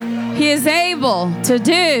He is able to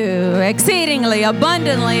do exceedingly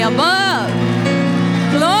abundantly above.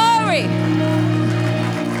 Glory.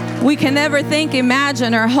 We can never think,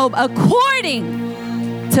 imagine, or hope according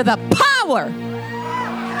to the power.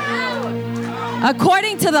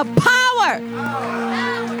 According to the power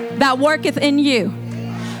that worketh in you.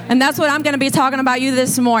 And that's what I'm going to be talking about you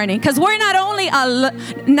this morning. Because we're not only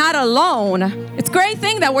not alone. It's a great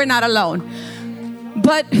thing that we're not alone.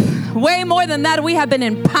 But way more than that, we have been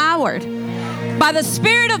empowered by the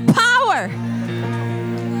Spirit of power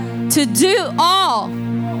to do all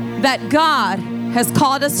that God has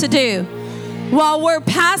called us to do while we're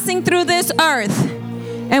passing through this earth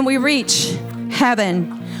and we reach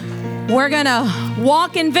heaven. We're going to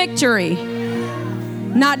walk in victory,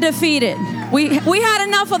 not defeated. We had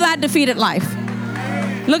enough of that defeated life.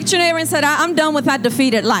 Look at your neighbor and say, I'm done with that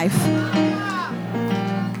defeated life.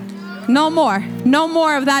 No more. No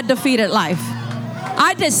more of that defeated life.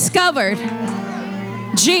 I discovered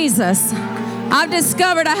Jesus. I've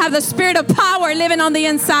discovered I have the Spirit of power living on the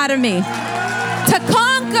inside of me to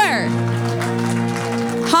conquer.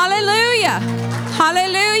 Hallelujah.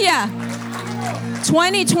 Hallelujah.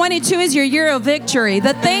 2022 is your year of victory.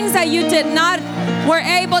 The things that you were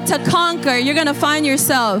able to conquer, you're going to find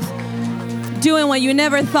yourself doing what you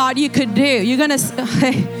never thought you could do. You're going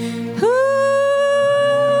to...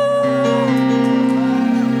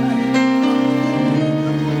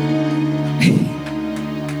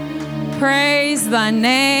 Praise the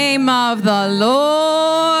name of the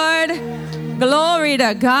Lord. Glory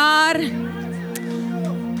to God.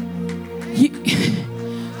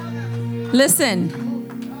 Listen.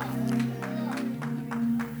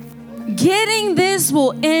 Getting this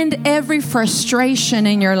will end every frustration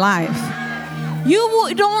in your life.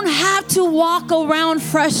 You don't have to walk around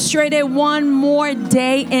frustrated one more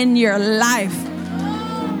day in your life.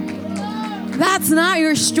 That's not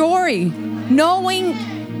your story. Knowing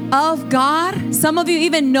of God, some of you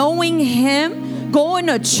even knowing Him, going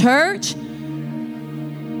to church,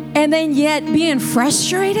 and then yet being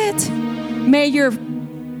frustrated. May your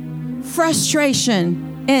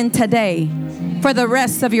frustration end today for the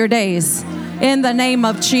rest of your days. In the name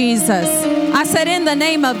of Jesus. I said in the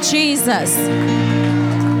name of Jesus.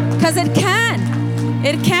 Because it can.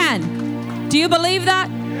 It can. Do you believe that?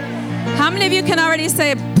 How many of you can already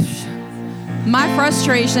say, my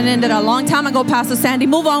frustration ended a long time ago, Pastor Sandy.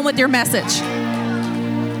 Move on with your message.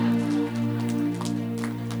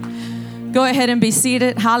 Go ahead and be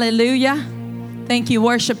seated. Hallelujah. Thank you,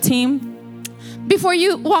 worship team. Before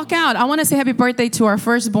you walk out, I want to say happy birthday to our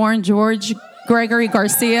firstborn, George Gregory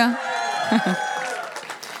Garcia.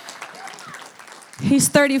 He's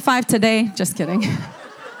 35 today. Just kidding.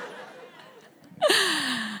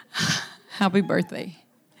 Happy birthday.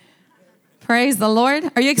 Praise the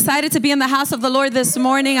Lord. Are you excited to be in the house of the Lord this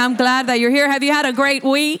morning? I'm glad that you're here. Have you had a great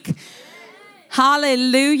week?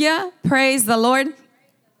 Hallelujah. Praise the Lord.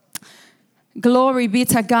 Glory be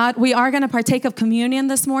to God. We are going to partake of communion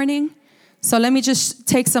this morning. So let me just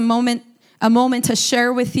take a moment to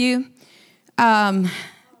share with you.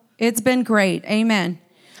 It's been great. Amen.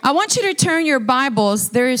 I want you to turn your Bibles.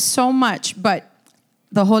 There is so much, but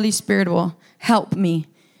the Holy Spirit will help me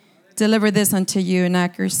deliver this unto you in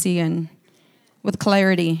accuracy and with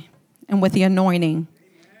clarity and with the anointing.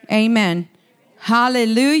 Amen.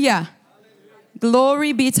 Hallelujah.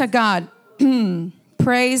 Glory be to God.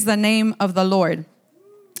 Praise the name of the Lord.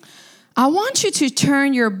 I want you to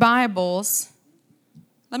turn your Bibles.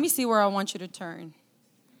 Let me see where I want you to turn.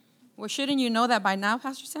 Well, shouldn't you know that by now,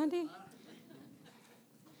 Pastor Sandy?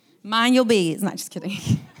 Mind your biz. Not just kidding.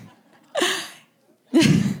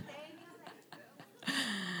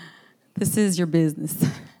 This is your business.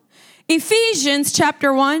 Ephesians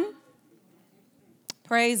chapter 1.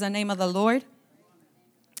 Praise the name of the Lord.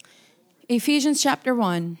 Ephesians chapter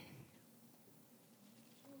 1.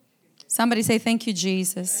 Somebody say, thank you,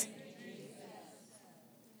 Jesus.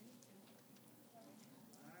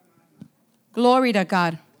 Glory to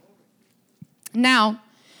God. Now,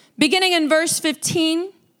 beginning in verse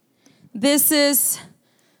 15, this is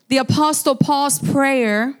the Apostle Paul's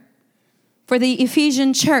prayer for the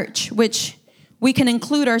Ephesian church, which we can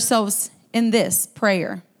include ourselves in this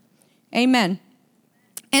prayer. Amen.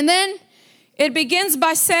 And then it begins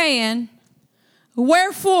by saying,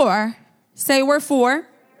 wherefore, say wherefore,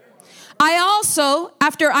 I also,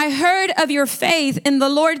 after I heard of your faith in the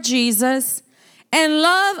Lord Jesus and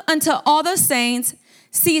love unto all the saints,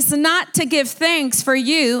 cease not to give thanks for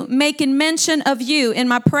you, making mention of you in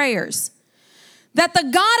my prayers, that the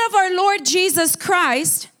God of our Lord Jesus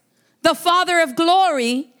Christ, the Father of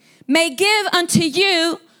glory, may give unto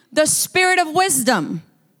you the spirit of wisdom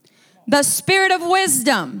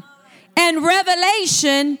and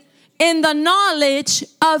revelation in the knowledge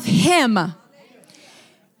of him.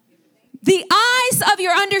 The eyes of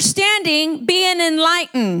your understanding being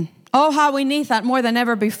enlightened. Oh, how we need that more than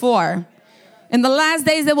ever before. In the last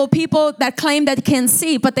days, there will be people that claim that can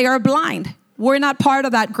see, but they are blind. We're not part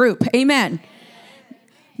of that group. Amen.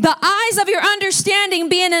 The eyes of your understanding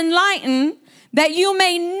being enlightened, that you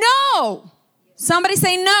may know. Somebody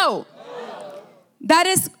say no. That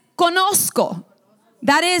is conozco.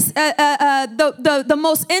 That is the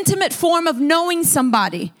most intimate form of knowing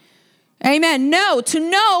somebody. Amen. No, to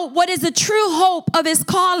know what is the true hope of his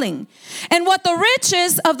calling and what the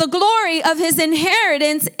riches of the glory of his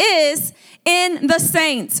inheritance is in the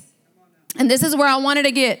saints. And this is where I wanted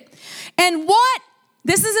to get. And what,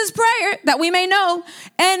 this is his prayer, that we may know,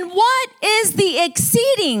 and what is the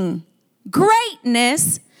exceeding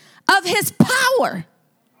greatness of his power?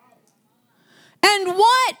 And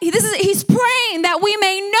what, he's praying that we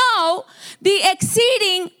may know the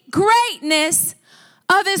exceeding greatness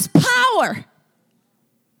of his power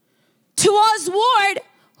to us, Lord,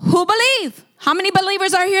 who believe. How many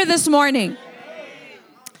believers are here this morning?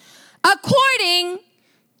 According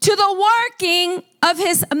to the working of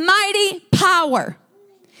his mighty power.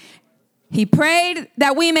 He prayed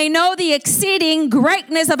that we may know the exceeding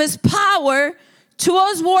greatness of his power to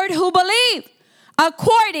us, Lord, who believe,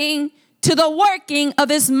 according to the working of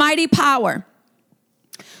his mighty power,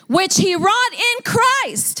 which he wrought in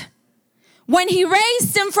Christ when he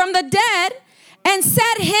raised him from the dead and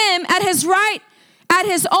set him at his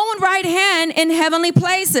own right hand in heavenly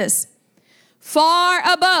places, far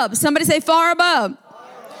above. Somebody say far above.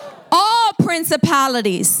 All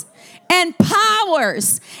principalities and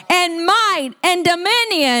powers and might and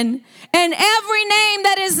dominion and every name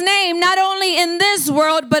that is named, not only in this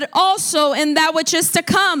world, but also in that which is to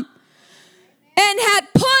come. And had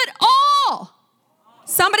put all,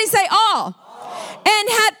 somebody say all, and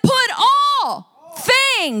had put all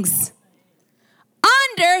things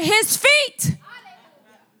under his feet.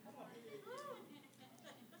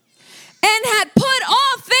 And had put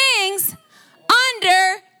all things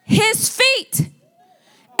under his feet.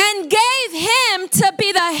 And gave him to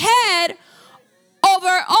be the head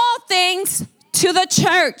over all things to the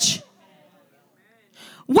church,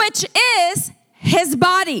 which is his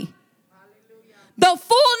body, the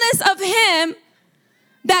fullness of him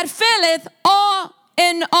that filleth all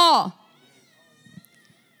in all.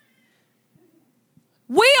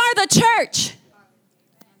 We are the church.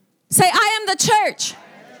 Say, I am the church.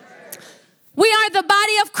 We are the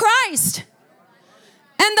body of Christ.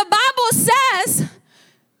 And the Bible says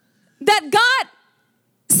that God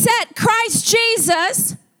set Christ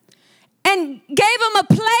Jesus and gave him a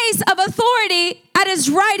place of authority at his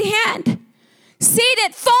right hand,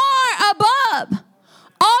 seated far above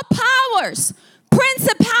all powers,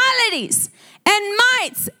 principalities, and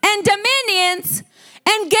mights, and dominions,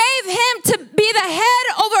 and gave him to be the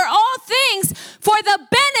head over all things for the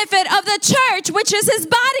benefit of the church, which is his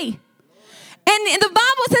body. And the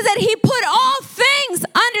Bible says that he put all things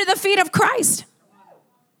under the feet of Christ.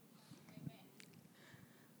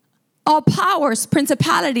 All powers,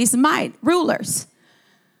 principalities, might, rulers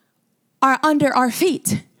are under our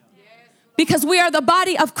feet because we are the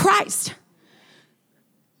body of Christ.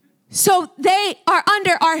 So they are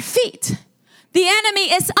under our feet. The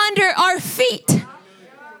enemy is under our feet.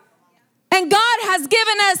 And God has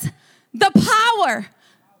given us the power,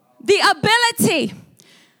 the ability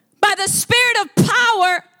by the spirit of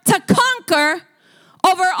power to conquer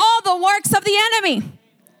over all the works of the enemy.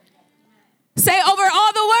 Say, over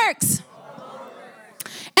all the works.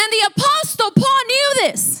 And the Apostle Paul knew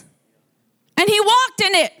this. And he walked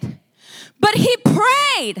in it. But he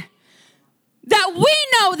prayed that we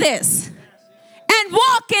know this and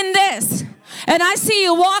walk in this. And I see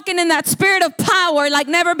you walking in that spirit of power like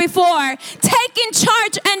never before, taking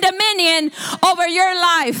charge and dominion over your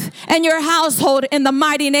life and your household in the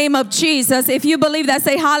mighty name of Jesus. If you believe that,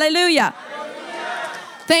 say hallelujah. Hallelujah.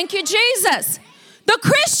 Thank you, Jesus. The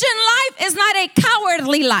Christian life is not a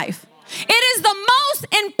cowardly life. It is the most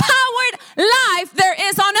empowered life there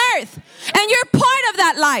is on earth. And you're part of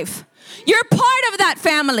that life. You're part of that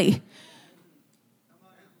family.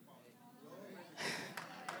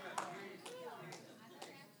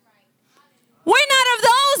 We're not of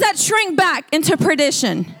those that shrink back into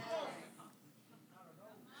perdition.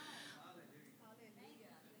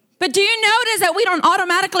 But do you notice that we don't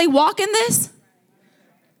automatically walk in this?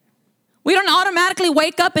 We don't automatically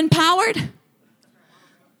wake up empowered.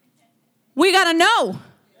 We got to know.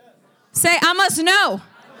 Say, I must know.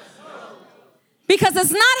 Because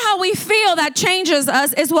it's not how we feel that changes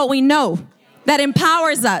us, it's what we know that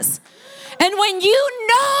empowers us. And when you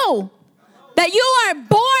know that you are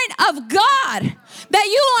born of God, that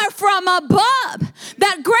you are from above,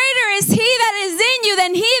 that greater is he that is in you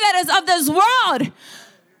than he that is of this world.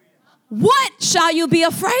 What shall you be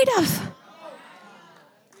afraid of?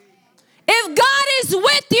 If God is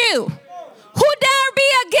with you, who dare be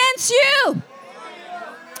against you?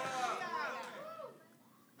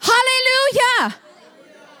 Hallelujah.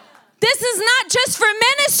 This is not just for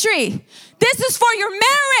ministry. This is for your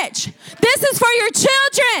marriage. This is for your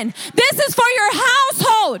children. This is for your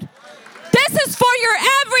household. This is for your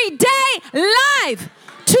everyday life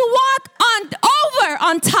to walk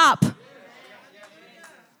on top.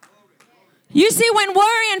 You see, when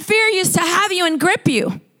worry and fear used to have you and grip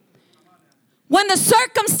you, when the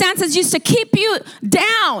circumstances used to keep you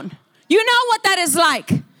down, you know what that is like.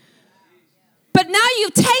 But now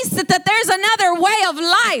you've tasted that there's another way of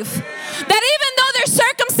life. That even though there's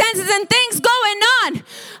circumstances and things going on,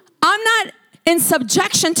 I'm not in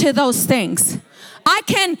subjection to those things. I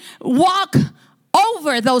can walk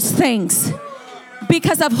over those things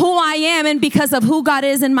because of who I am and because of who God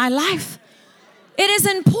is in my life. It is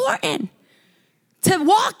important to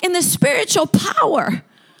walk in the spiritual power,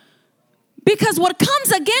 because what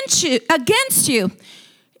comes against you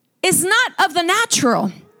is not of the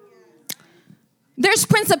natural. There's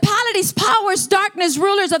principalities, powers, darkness,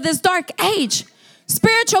 rulers of this dark age,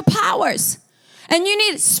 spiritual powers. And you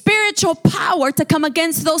need spiritual power to come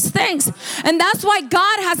against those things. And that's why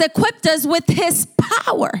God has equipped us with his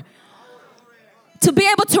power to be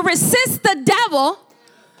able to resist the devil,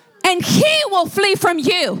 and he will flee from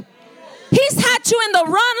you. He's had you in the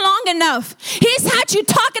run long enough. He's had you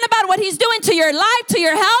talking about what he's doing to your life, to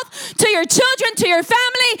your health, to your children, to your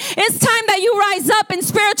family. It's time that you rise up in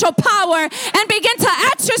spiritual power and begin to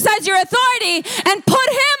exercise your authority and put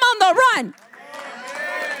him on the run.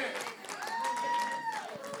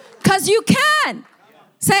 Because you can.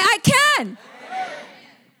 Say, I can.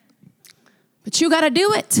 But you got to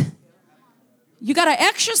do it. You got to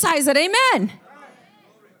exercise it. Amen.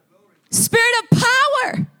 Spirit of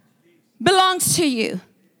power belongs to you. In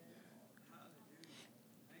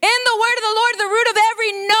the word of the Lord, the root of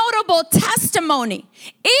every notable testimony,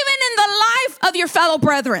 even in the life of your fellow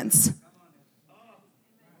brethren.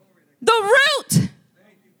 The root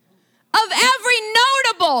of every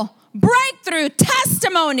notable breakthrough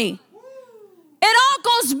testimony, it all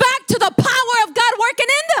goes back to the power of God working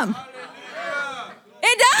in them.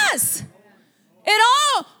 It does.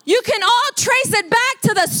 You can all trace it back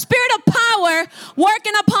to the spirit of power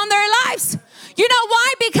working upon their lives. You know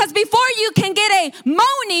why? Because before you can get a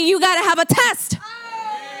money, you got to have a test.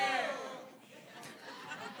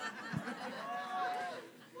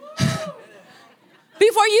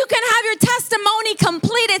 Before you can have your testimony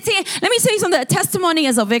completed. See, let me say something. A testimony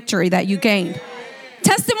is a victory that you gained.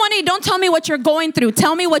 Testimony, don't tell me what you're going through.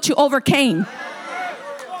 Tell me what you overcame.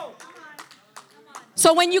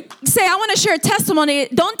 So when you say, I want to share a testimony,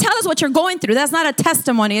 don't tell us what you're going through. That's not a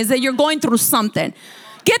testimony. It's that you're going through something.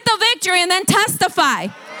 Get the victory and then testify.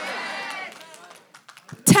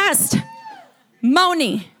 Testimony.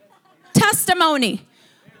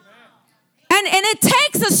 And it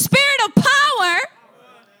takes a spirit of power,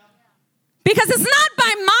 because it's not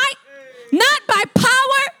by might, not by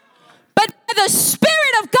power, but by the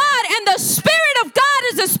Spirit of God. And the Spirit of God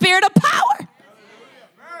is the Spirit of power.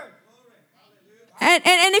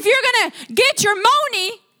 And if you're going to get your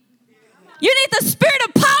money, you need the spirit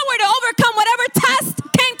of power to overcome whatever test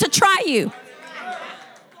came to try you.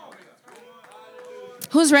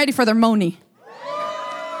 Who's ready for their money?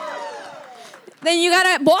 Then you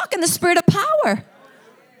got to walk in the spirit of power.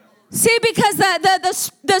 See, because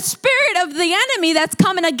the spirit of the enemy that's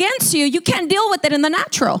coming against you, you can't deal with it in the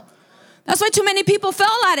natural. That's why too many people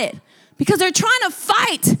fell at it. Because they're trying to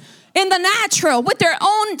fight in the natural with their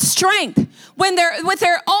own strength, with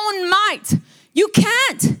their own might. You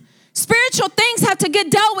can't. Spiritual things have to get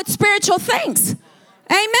dealt with spiritual things.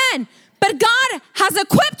 Amen. But God has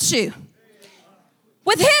equipped you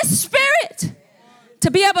with his spirit to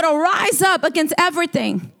be able to rise up against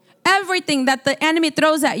everything that the enemy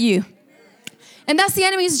throws at you. And that's the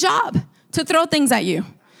enemy's job, to throw things at you,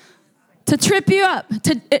 to trip you up.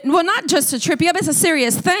 Not just to trip you up, it's a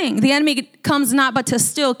serious thing. The enemy comes not but to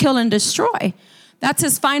steal, kill, and destroy. That's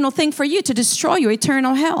his final thing for you, to destroy you,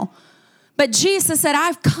 eternal hell. But Jesus said,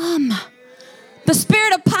 I've come. The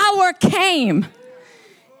spirit of power came.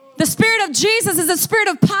 The spirit of Jesus is the spirit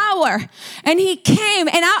of power. And he came.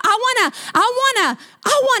 And I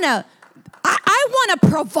want to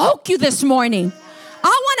provoke you this morning.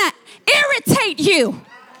 I want to irritate you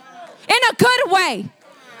in a good way.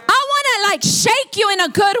 I want to shake you in a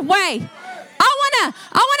good way. I want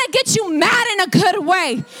wanna get you mad in a good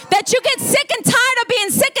way. That you get sick and tired of being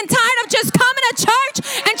sick and tired of just coming to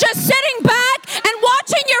church and just sitting back and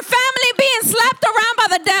watching your family being slapped around by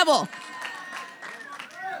the devil.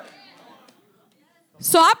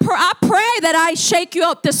 So I pray that I shake you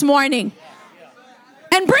up this morning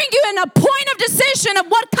and bring you in a point of decision of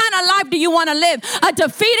what kind of life do you want to live? A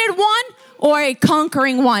defeated one or a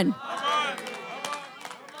conquering one?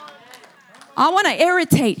 I want to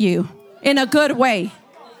irritate you in a good way.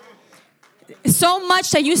 So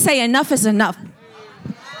much that you say enough is enough.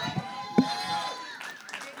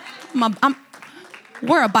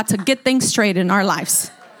 We're about to get things straight in our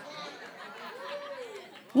lives.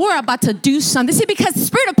 We're about to do something. See, because the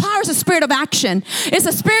spirit of power is a spirit of action. It's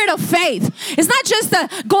a spirit of faith. It's not just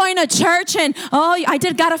the going to church and, oh, I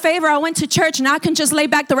did God a favor. I went to church and I can just lay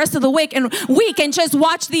back the rest of the week and just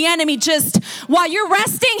watch the enemy just, while you're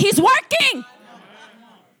resting, he's working.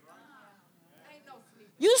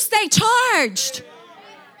 You stay charged.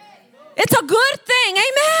 It's a good thing.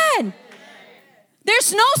 Amen.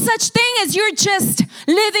 There's no such thing as you're just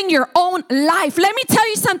living your own life. Let me tell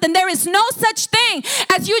you something. There is no such thing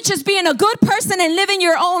as you just being a good person and living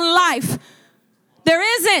your own life. There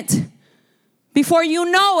isn't. Before you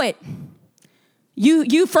know it,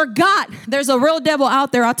 you forgot there's a real devil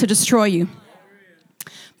out there out to destroy you.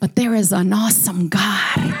 But there is an awesome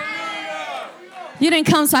God. You didn't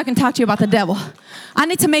come so I can talk to you about the devil. I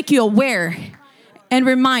need to make you aware and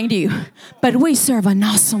remind you. But we serve an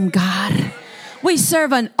awesome God. We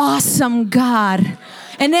serve an awesome God.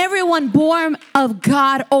 And everyone born of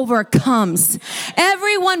God overcomes.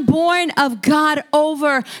 Everyone born of God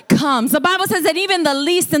overcomes. The Bible says that even the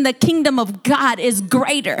least in the kingdom of God is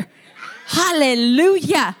greater.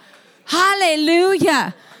 Hallelujah.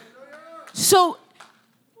 Hallelujah. So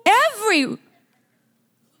every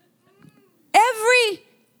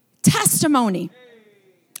testimony,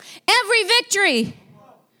 every victory,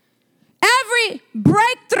 every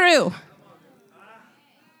breakthrough,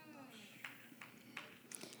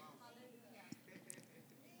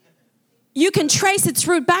 you can trace its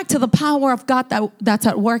root back to the power of God that's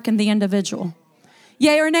at work in the individual.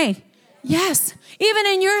 Yay or nay? Yes. Even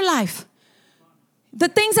in your life, the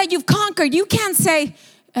things that you've conquered, you can't say,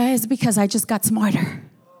 it's because I just got smarter.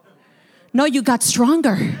 No, you got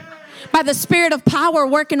stronger by the spirit of power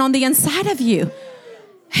working on the inside of you.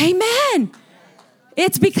 Amen.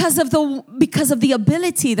 It's because of the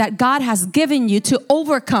ability that God has given you to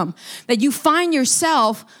overcome, that you find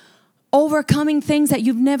yourself overcoming things that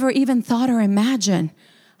you've never even thought or imagined.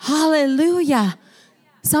 Hallelujah.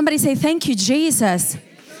 Somebody say, thank you, Jesus,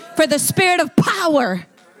 for the spirit of power.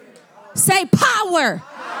 Say power.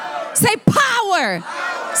 Say power.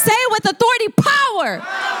 Say it with authority, power.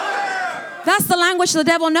 That's the language the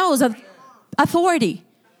devil knows, of authority.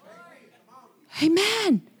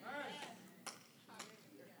 Amen.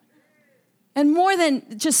 And more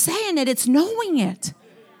than just saying it, it's knowing it.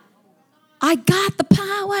 I got the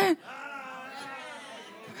power.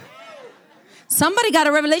 Somebody got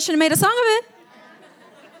a revelation and made a song of it.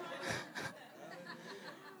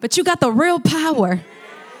 But you got the real power.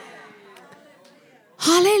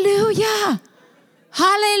 Hallelujah.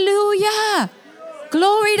 Hallelujah.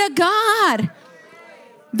 Glory to God.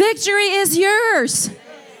 Victory is yours.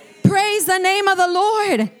 Praise the name of the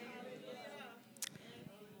Lord.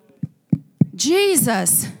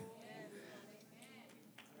 Jesus.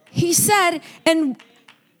 He said, and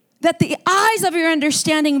that the eyes of your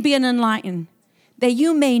understanding be enlightened, that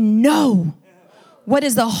you may know what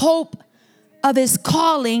is the hope of his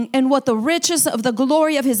calling and what the riches of the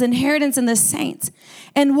glory of his inheritance in the saints,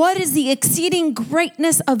 and what is the exceeding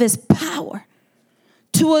greatness of his power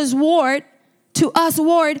to us ward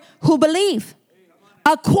who believe,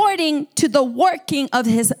 according to the working of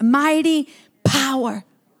his mighty power.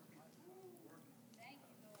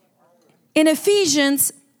 In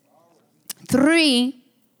Ephesians 3,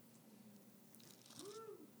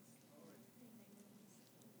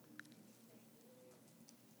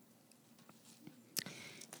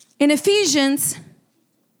 in Ephesians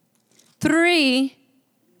 3,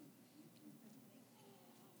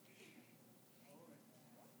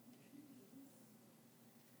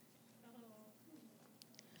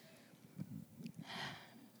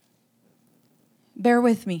 bear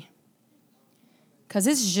with me, because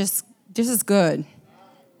this is good.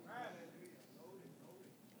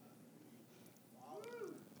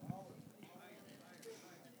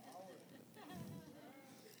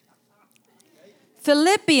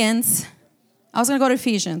 Philippians, I was going to go to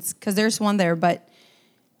Ephesians because there's one there, but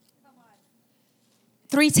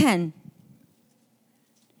 3:10.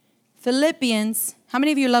 Philippians, how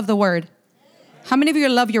many of you love the word? How many of you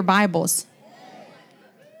love your Bibles?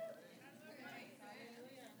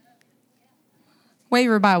 Wave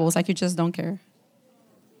your Bibles like you just don't care.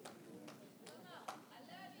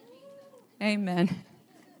 Amen.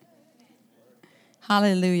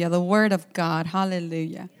 Hallelujah. The word of God.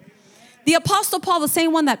 Hallelujah. The Apostle Paul, the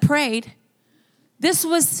same one that prayed, this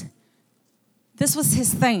was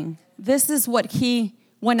his thing. This is what he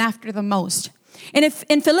went after the most. And if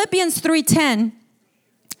in Philippians 3:10,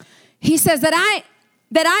 he says that I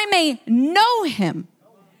may know him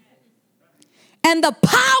and the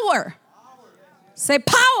power. Say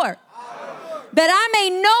power. That I may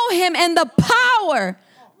know him and the power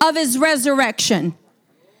of his resurrection.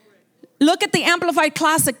 Look at the Amplified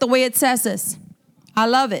Classic, the way it says this. I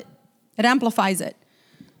love it. It amplifies it.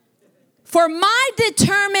 For my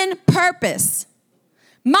determined purpose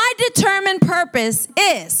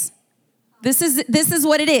is, this is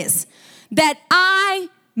what it is, that I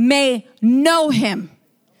may know him.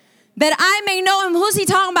 That I may know him. Who's he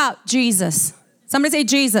talking about? Jesus. Somebody say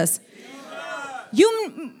Jesus.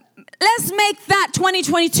 Let's make that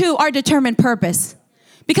 2022 our determined purpose.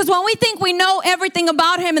 Because when we think we know everything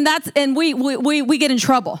about him, and we get in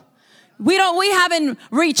trouble. We haven't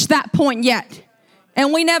reached that point yet.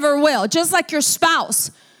 And we never will. Just like your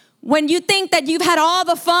spouse. When you think that you've had all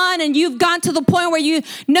the fun and you've gone to the point where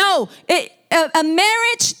a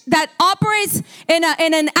marriage that operates in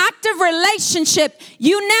an active relationship,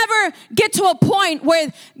 you never get to a point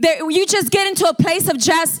where you just get into a place of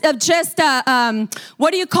just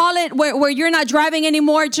what do you call it? Where you're not driving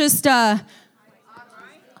anymore, just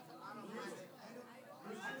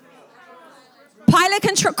pilot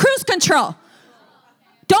control, cruise control.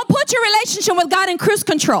 Don't put your relationship with God in cruise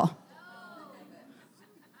control.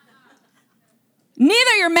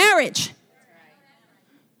 Neither your marriage.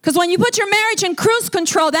 Because when you put your marriage in cruise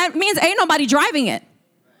control, that means ain't nobody driving it.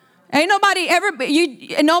 Ain't nobody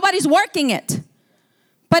nobody's working it.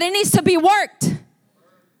 But it needs to be worked.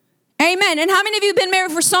 Amen. And how many of you have been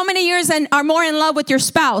married for so many years and are more in love with your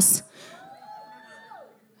spouse?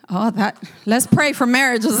 Oh, let's pray for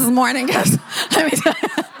marriages this morning, guys. Let me tell you.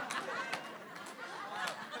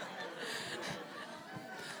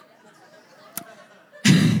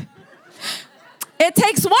 It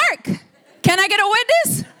takes work. Can I get a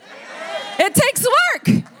witness? It takes work.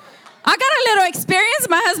 I got a little experience.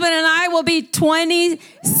 My husband and I will be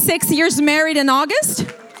 26 years married in August.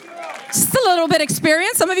 Just a little bit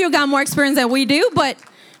experience. Some of you got more experience than we do, but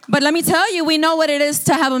let me tell you, we know what it is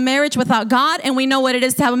to have a marriage without God, and we know what it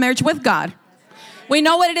is to have a marriage with God. We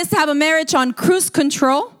know what it is to have a marriage on cruise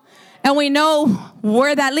control, and we know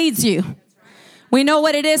where that leads you. We know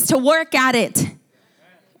what it is to work at it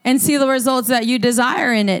and see the results that you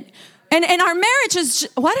desire in it. And our marriage is,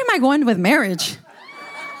 what am I going with marriage?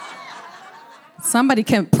 Somebody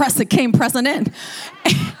came pressing in.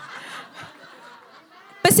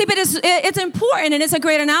 But it's important, and it's a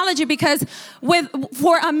great analogy because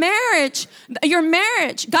for a marriage, your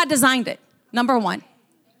marriage, God designed it, number one.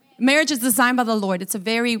 Marriage is designed by the Lord. It's a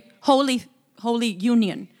very holy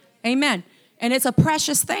union. Amen. And it's a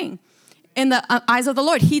precious thing in the eyes of the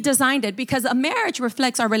Lord. He designed it because a marriage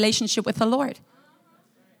reflects our relationship with the Lord.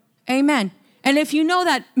 Amen. And if you know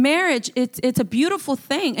that marriage, it's a beautiful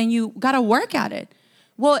thing and you got to work at it.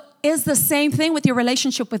 Well, it's the same thing with your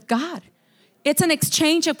relationship with God. It's an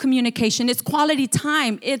exchange of communication. It's quality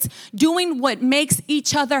time. It's doing what makes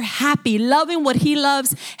each other happy, loving what he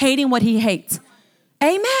loves, hating what he hates.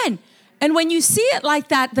 Amen. And when you see it like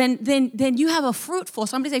that, then you have a fruitful,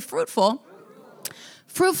 somebody say fruitful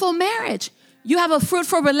marriage. You have a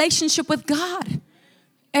fruitful relationship with God.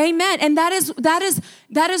 Amen. And that is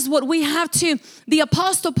what we have to. The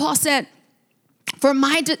Apostle Paul said, for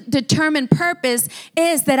my determined purpose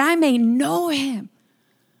is that I may know him.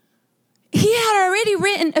 He had already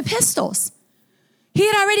written epistles. He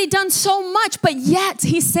had already done so much, but yet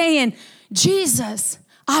he's saying, Jesus,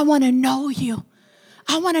 I want to know you.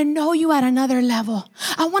 I want to know you at another level.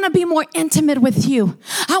 I want to be more intimate with you.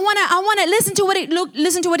 I want to listen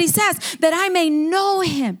to what he says, that I may know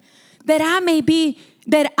him, that I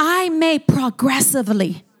may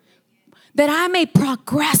progressively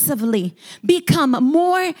become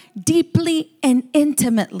more deeply and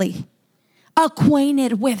intimately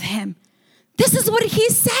acquainted with him. This is what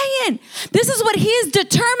he's saying. This is what he is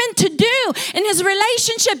determined to do in his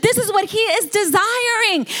relationship. This is what he is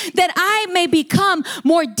desiring, that I may become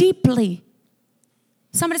more deeply.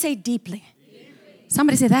 Somebody say deeply.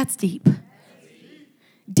 Somebody say that's deep.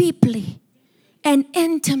 Deeply and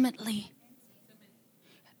intimately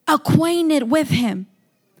acquainted with him,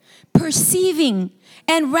 perceiving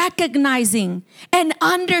and recognizing and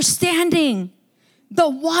understanding the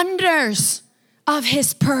wonders of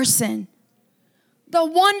his person. The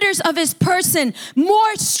wonders of his person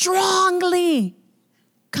more strongly.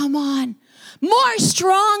 Come on. More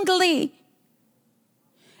strongly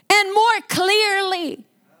and more clearly.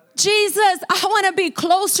 Jesus, I want to be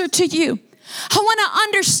closer to you. I want to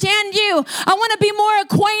understand you. I want to be more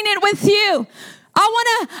acquainted with you.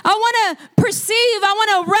 I want to perceive, I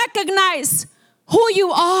want to recognize who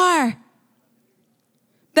you are.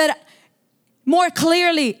 That more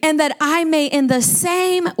clearly, and that I may in the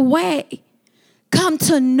same way come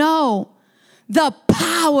to know the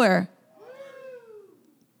power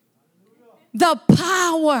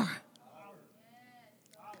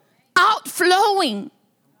outflowing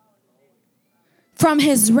from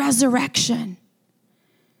his resurrection,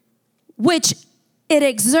 which it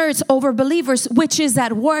exerts over believers, which is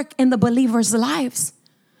at work in the believers' lives.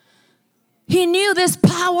 He knew this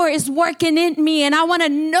power is working in me, and I want to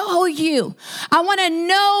know you. I want to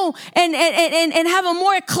know and have a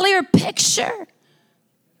more clear picture,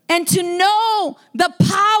 and to know the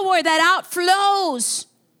power that outflows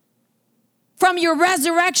from your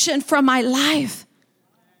resurrection from my life.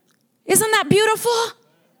 Isn't that beautiful?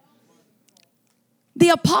 The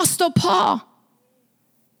Apostle Paul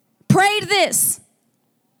prayed this,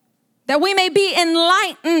 that we may be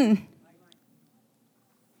enlightened.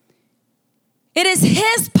 It is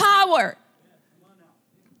his power,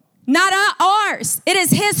 not ours. It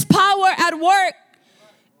is his power at work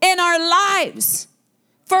in our lives.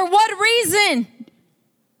 For what reason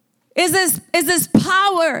is this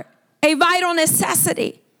power a vital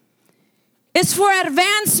necessity? It's for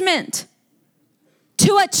advancement,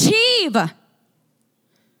 to achieve,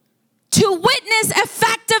 to witness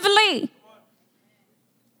effectively.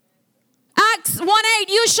 Acts 1:8,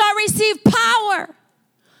 you shall receive power.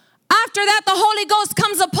 After that, the Holy Ghost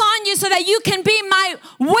comes upon you so that you can be my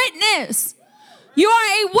witness. You are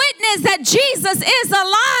a witness that Jesus is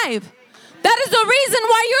alive. That is the reason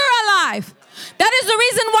why you're alive. That is the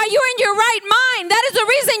reason why you're in your right mind. That is the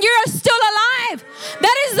reason you're still alive.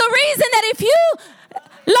 That is the reason that if you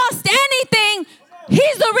lost anything,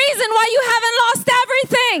 he's the reason why you haven't lost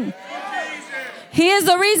everything. He is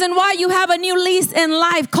the reason why you have a new lease in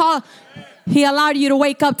life. He allowed you to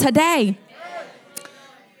wake up today.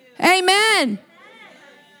 Amen.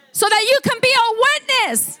 So that you can be a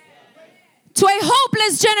witness to a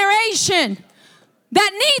hopeless generation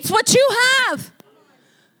that needs what you have.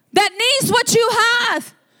 That needs what you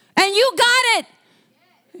have. And you got it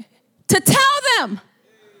to tell them.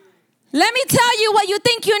 Let me tell you, what you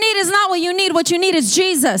think you need is not what you need. What you need is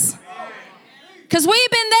Jesus. Because we've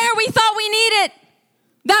been there. We thought we needed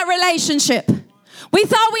that relationship. We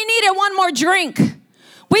thought we needed one more drink.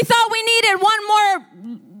 We thought we needed one more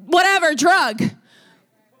whatever drug.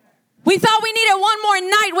 We thought we needed one more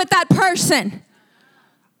night with that person.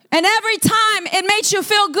 And every time it made you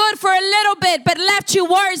feel good for a little bit, but left you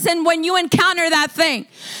worse than when you encounter that thing.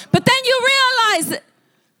 But then you realize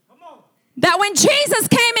that when Jesus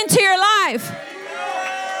came into your life,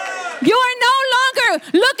 you are no longer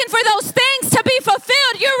looking for those things to be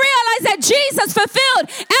fulfilled. You realize that Jesus fulfilled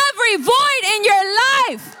every void in your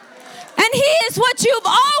life. And he is what you've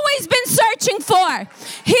always been searching for.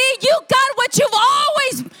 You got what you've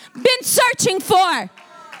always been searching for.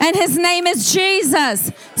 And his name is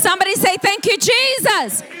Jesus. Somebody say, thank you,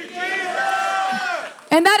 Jesus. Thank you, Jesus.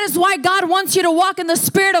 And that is why God wants you to walk in the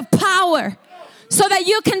spirit of power, so that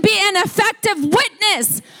you can be an effective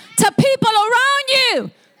witness to people around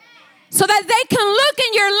you, so that they can look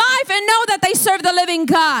in your life and know that they serve the living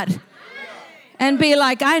God. And be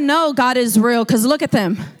like, I know God is real, because look at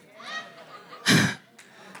them.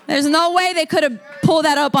 There's no way they could have pulled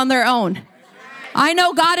that up on their own. I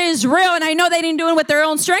know God is real, and I know they didn't do it with their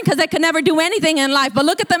own strength, because they could never do anything in life. But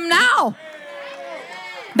look at them now.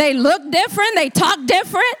 They look different. They talk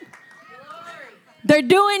different. They're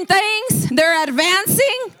doing things. They're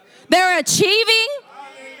advancing. They're achieving.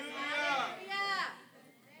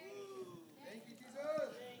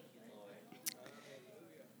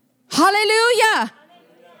 Hallelujah.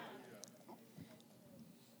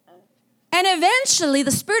 And eventually,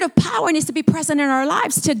 the spirit of power needs to be present in our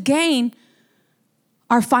lives to gain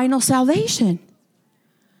our final salvation.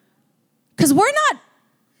 Because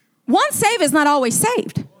once saved is not always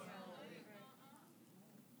saved.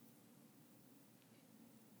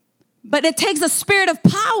 But it takes a spirit of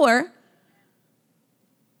power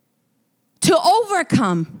to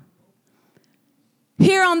overcome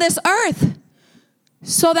here on this earth,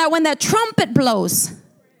 so that when that trumpet blows,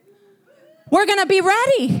 we're going to be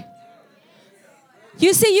ready.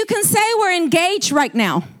 You see, you can say we're engaged right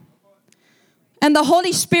now. And the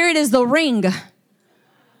Holy Spirit is the ring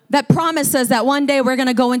that promises that one day we're going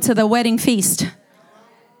to go into the wedding feast.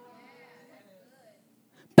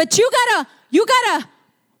 But you gotta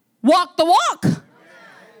walk the walk.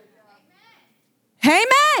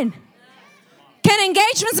 Amen. Can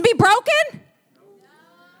engagements be broken?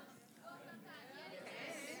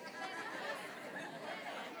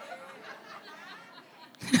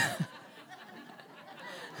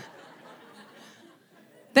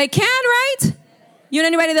 They can, right? You know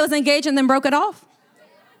anybody that was engaged and then broke it off?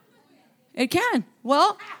 It can.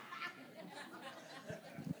 Well,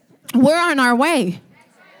 we're on our way.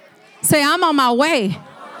 Say, I'm on my way.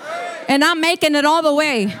 And I'm making it all the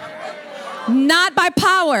way. Not by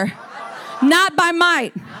power, not by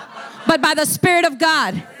might, but by the Spirit of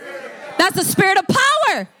God. That's the Spirit of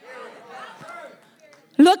power.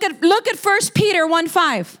 Look at 1 Peter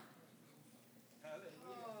 1:5.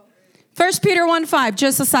 1 Peter 1:5,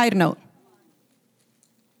 just a side note.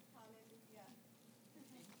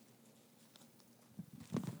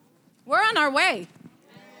 We're on our way.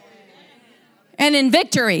 And in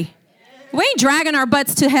victory. We ain't dragging our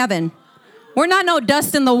butts to heaven. We're not no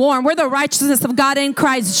dust in the warm. We're the righteousness of God in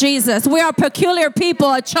Christ Jesus. We are a peculiar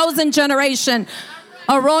people, a chosen generation,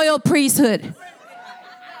 a royal priesthood.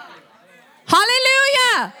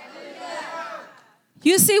 Hallelujah.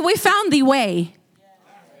 You see, we found the way.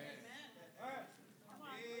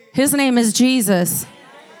 His name is Jesus.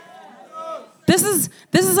 This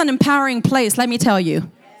is an empowering place, let me tell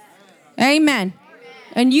you. Amen.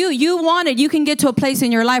 And you want it. You can get to a place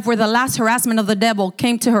in your life where the last harassment of the devil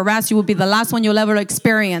came to harass you will be the last one you'll ever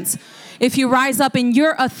experience. If you rise up in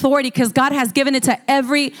your authority, because God has given it to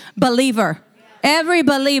every believer. Every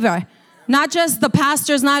believer. Not just the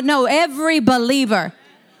pastors, every believer.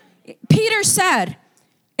 Peter said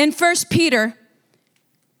in 1 Peter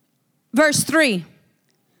verse 3,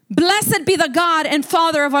 "Blessed be the God and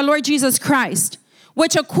Father of our Lord Jesus Christ,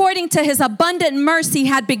 which according to his abundant mercy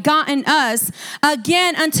had begotten us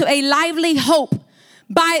again unto a lively hope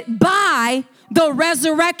by the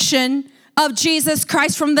resurrection of Jesus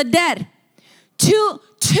Christ from the dead, to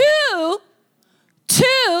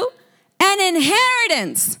an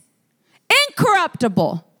inheritance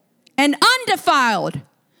incorruptible and undefiled,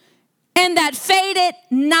 and that fadeth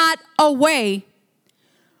not away,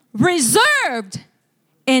 reserved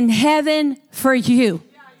in heaven for you."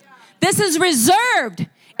 This is reserved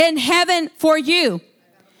in heaven for you.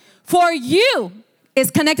 For you is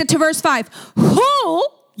connected to verse 5. Who,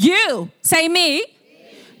 you, say me,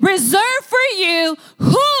 reserved for you,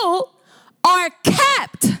 who are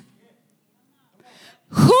kept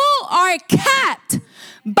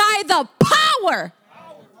by the power.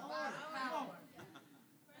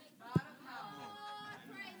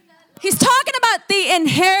 He's talking about the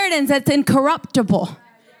inheritance that's incorruptible,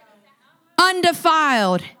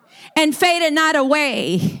 undefiled, and faded not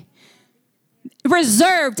away,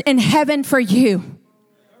 reserved in heaven for you.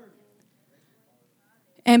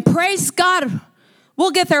 And praise God,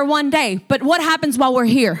 we'll get there one day. But what happens while we're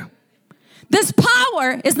here? This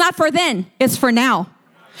power is not for then, it's for now.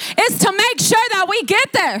 It's to make sure that we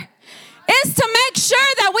get there. It's to make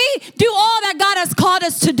sure that we do all that God has called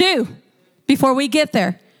us to do before we get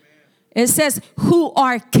there. It says, who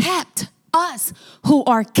are kept, us who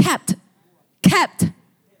are kept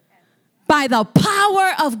by the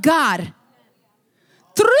power of God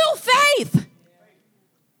through faith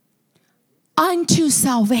unto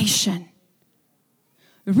salvation,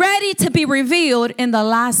 ready to be revealed in the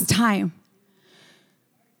last time.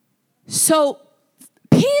 So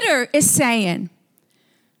Peter is saying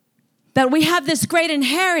that we have this great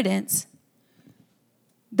inheritance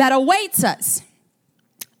that awaits us.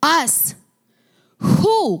 Us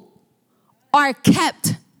who are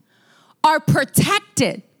kept, are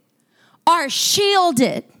protected, are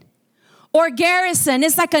shielded, or garrison.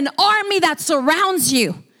 It's like an army that surrounds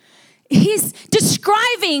you. He's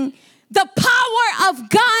describing the power of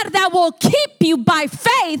God that will keep you by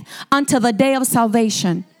faith until the day of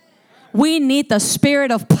salvation. We need the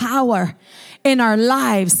spirit of power in our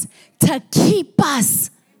lives to keep us.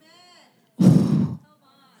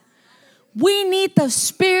 We need the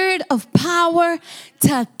spirit of power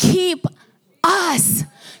to keep us,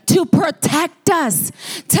 to protect us,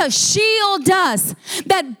 to shield us,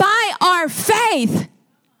 that by our faith,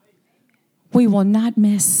 we will not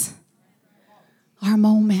miss our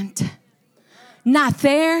moment. Not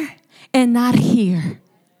there and not here.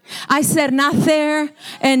 I said not there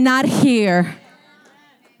and not here.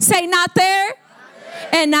 Say not there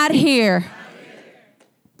and not here.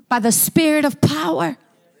 By the spirit of power.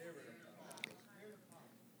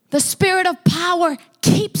 The spirit of power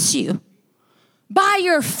keeps you by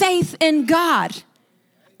your faith in God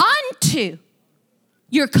unto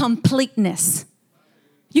your completeness.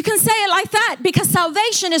 You can say it like that because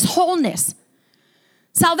salvation is wholeness.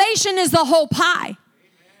 Salvation is the whole pie.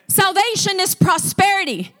 Salvation is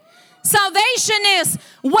prosperity. Salvation is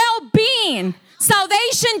well-being.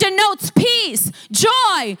 Salvation denotes peace,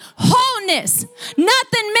 joy, wholeness,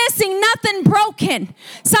 nothing missing, nothing broken.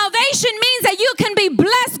 Salvation means that you can be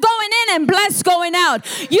blessed going in and blessed going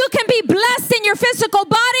out. You can be blessed in your physical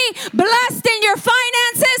body, blessed in your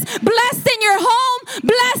finances, blessed in your home,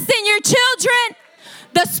 blessed in your children.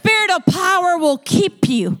 The spirit of power will keep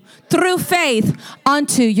you through faith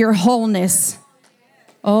unto your wholeness.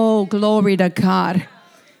 Oh, glory to God.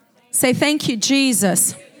 Say, thank you,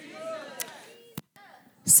 Jesus.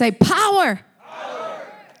 Say, power.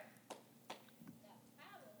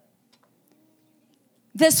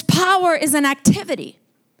 This power is an activity,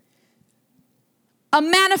 a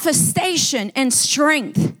manifestation and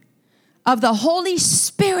strength of the Holy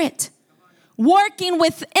Spirit working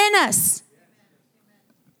within us.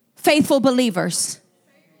 Faithful believers.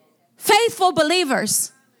 Faithful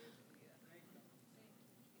believers.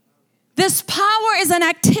 This power is an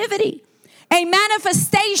activity, a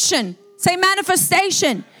manifestation. Say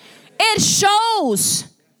manifestation. It shows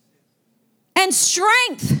and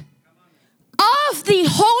strength of the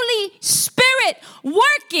Holy Spirit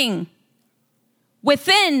working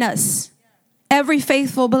within us, every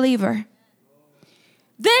faithful believer.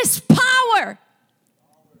 This power,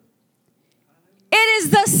 it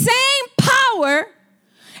is the same power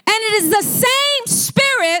and it is the same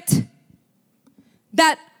Spirit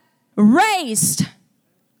that raised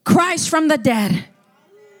Christ from the dead.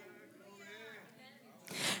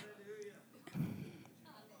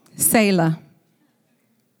 Selah.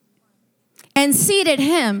 And seated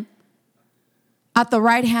him at the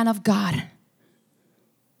right hand of God.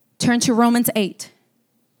 Turn to Romans 8.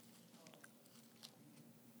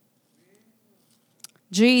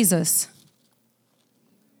 Jesus.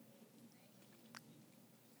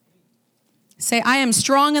 Say, I am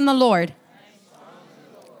strong in the Lord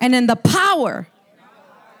and in the power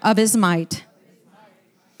of his might.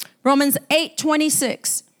 Romans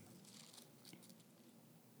 8:26.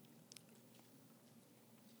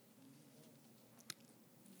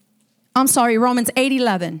 I'm sorry, Romans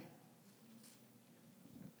 8:11.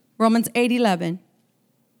 Romans 8:11.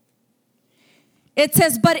 It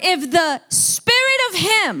says, but if the spirit of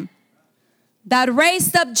him that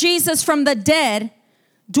raised up Jesus from the dead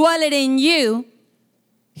dwelleth in you,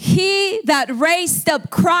 he that raised up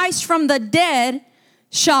Christ from the dead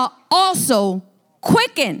shall also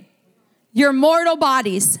quicken your mortal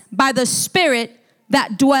bodies by the Spirit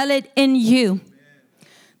that dwelleth in you.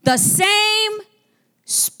 The same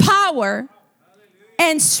power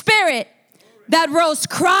and Spirit that rose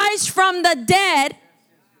Christ from the dead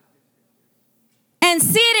and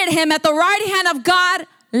seated him at the right hand of God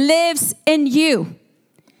lives in you.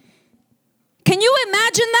 Can you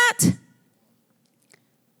imagine that?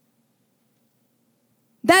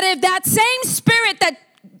 That if that same Spirit that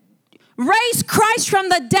raised Christ from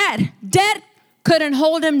the dead couldn't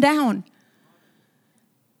hold him down.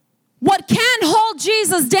 What can hold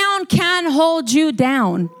Jesus down can hold you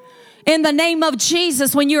down. In the name of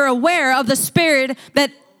Jesus, when you're aware of the Spirit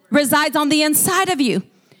that resides on the inside of you.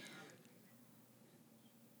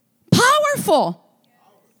 Powerful.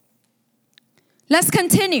 Let's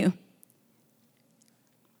continue.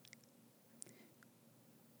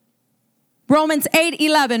 Romans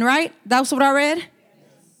 8:11, right? That's what I read.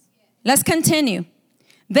 Let's continue.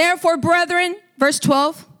 Therefore, brethren, verse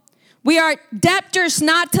 12, we are debtors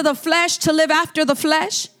not to the flesh to live after the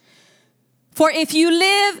flesh. For if you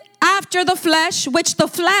live after the flesh, which the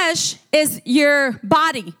flesh is your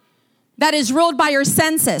body, that is ruled by your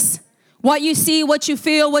senses. What you see, what you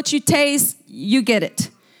feel, what you taste, you get it.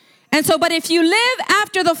 And so, but if you live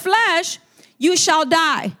after the flesh, you shall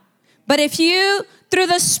die. But if you, through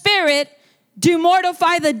the Spirit, do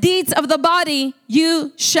mortify the deeds of the body,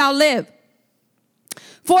 you shall live.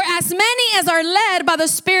 For as many as are led by the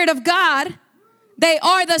Spirit of God, they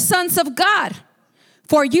are the sons of God.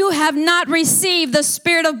 For you have not received the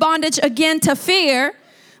spirit of bondage again to fear,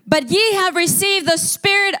 but ye have received the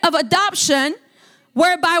spirit of adoption,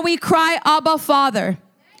 whereby we cry, Abba, Father.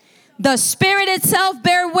 The Spirit itself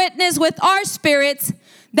bear witness with our spirits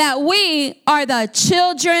that we are the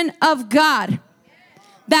children of God.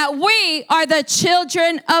 That we are the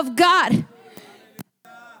children of God.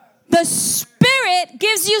 The Spirit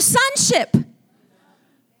gives you sonship.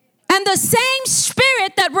 And the same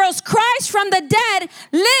Spirit that rose Christ from the dead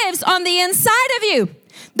lives on the inside of you.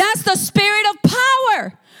 That's the Spirit of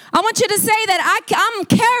power. I want you to say that I'm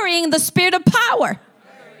carrying the Spirit of power.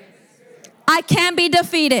 I can't be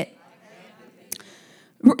defeated.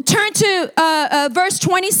 Turn to verse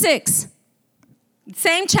 26.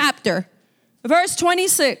 Same chapter. Verse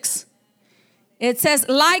 26. It says,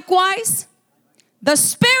 likewise, The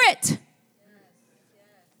Spirit.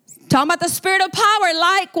 Talking about the Spirit of power.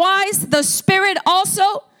 Likewise, the Spirit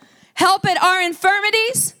also helpeth our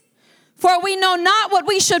infirmities. For we know not what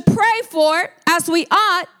we should pray for as we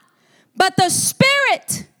ought, but the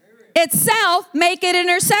Spirit itself maketh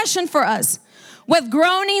intercession for us with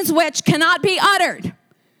groanings which cannot be uttered.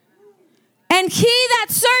 And he that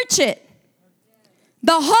searcheth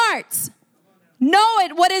the hearts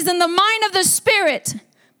knoweth what is in the mind of the Spirit,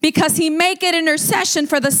 because he maketh intercession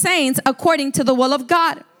for the saints according to the will of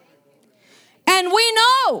God. And we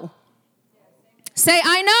know, say,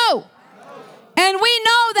 I know. And we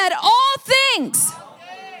know that all things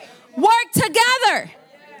work together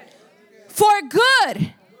for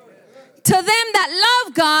good to them that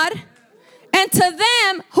love God and to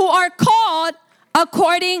them who are called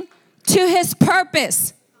according to his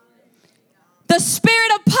purpose. The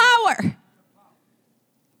Spirit of power.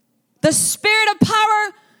 The Spirit of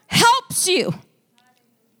power helps you.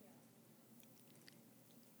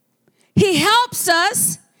 He helps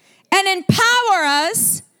us and empower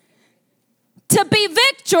us to be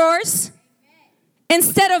victors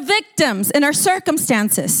instead of victims in our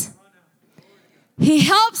circumstances. He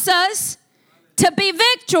helps us to be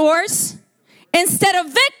victors instead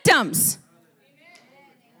of victims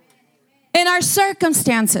in our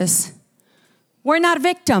circumstances. We're not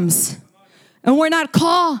victims, and we're not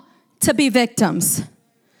called to be victims.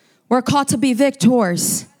 We're called to be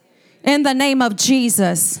victors in the name of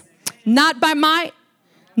Jesus. Not by might,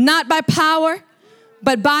 not by power,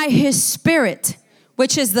 but by his Spirit,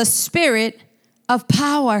 which is the Spirit of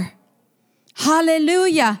power.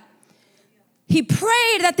 Hallelujah. He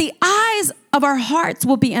prayed that the eyes of our hearts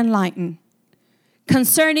will be enlightened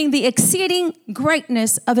concerning the exceeding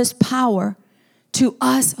greatness of his power to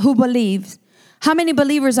us who believe. How many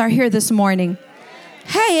believers are here this morning?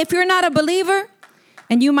 Hey, if you're not a believer,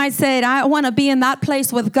 and you might say, I want to be in that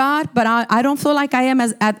place with God, but I don't feel like I am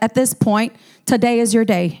at this point. Today is your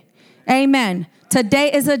day. Amen.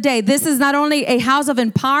 Today is a day. This is not only a house of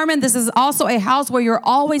empowerment, this is also a house where you're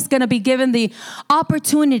always going to be given the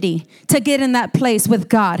opportunity to get in that place with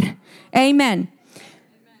God. Amen.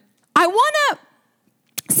 I want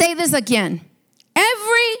to say this again.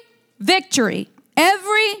 Every victory,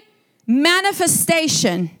 every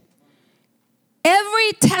manifestation,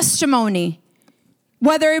 every testimony,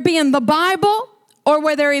 whether it be in the Bible or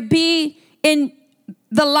whether it be in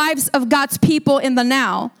the lives of God's people in the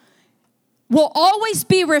now, will always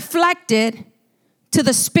be reflected to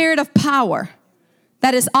the Spirit of power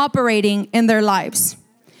that is operating in their lives.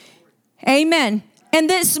 Amen. And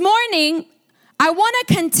this morning, I want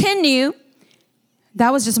to continue.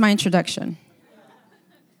 That was just my introduction.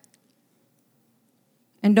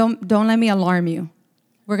 And don't let me alarm you.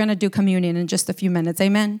 We're going to do communion in just a few minutes.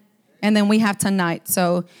 Amen. And then we have tonight.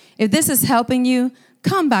 So if this is helping you,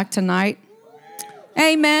 come back tonight.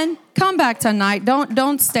 Amen. Come back tonight.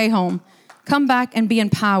 Don't stay home. Come back and be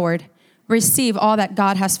empowered. Receive all that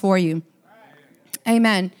God has for you.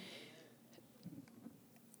 Amen.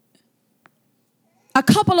 A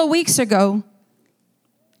couple of weeks ago,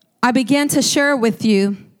 I began to share with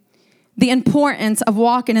you the importance of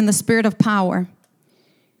walking in the Spirit of power.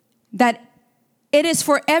 That it is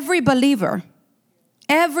for every believer.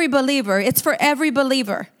 Every believer. It's for every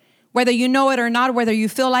believer. Whether you know it or not, whether you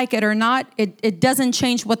feel like it or not, it doesn't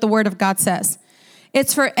change what the Word of God says.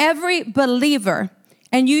 It's for every believer.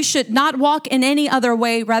 And you should not walk in any other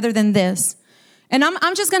way rather than this. And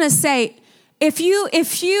I'm just going to say, I think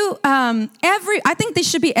this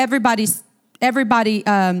should be everybody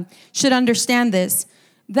should understand this.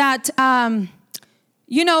 That,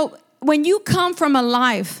 when you come from a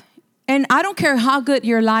life, and I don't care how good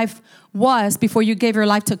your life was before you gave your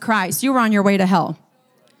life to Christ, you were on your way to hell.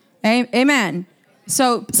 Amen.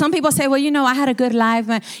 So some people say, well, I had a good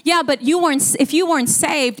life. Yeah, but if you weren't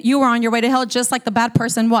saved, you were on your way to hell just like the bad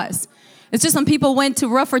person was. It's just some people went to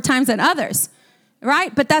rougher times than others,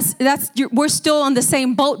 right? But we're still on the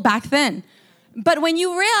same boat back then. But when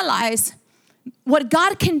you realize what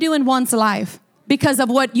God can do in one's life because of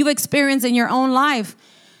what you experience in your own life,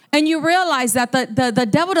 and you realize that the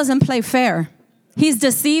devil doesn't play fair. He's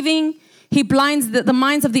deceiving. He blinds the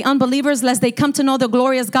minds of the unbelievers lest they come to know the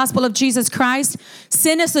glorious gospel of Jesus Christ.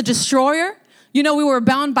 Sin is a destroyer. We were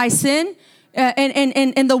bound by sin,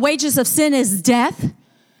 and the wages of sin is death.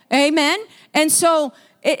 Amen. And so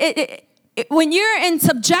when you're in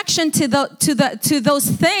subjection to those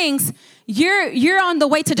things, you're on the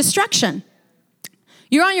way to destruction.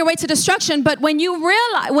 You're on your way to destruction, but when you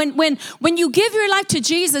realize, when you give your life to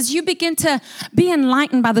Jesus, you begin to be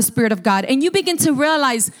enlightened by the Spirit of God, and you begin to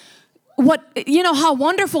realize how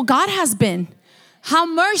wonderful God has been, how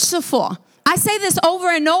merciful, I say this over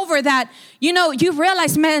and over that, you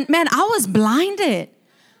realize, man, I was blinded.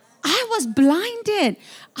 I was blinded.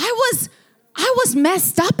 I was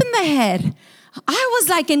messed up in the head. I was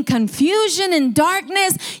like in confusion and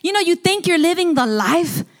darkness. You think you're living the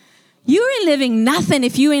life. You ain't living nothing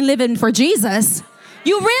if you ain't living for Jesus.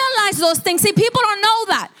 You realize those things. See, people don't know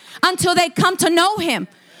that until they come to know him.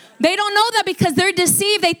 They don't know that because they're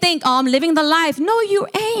deceived. They think, I'm living the life. No, you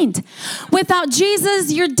ain't. Without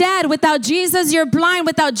Jesus, you're dead. Without Jesus, you're blind.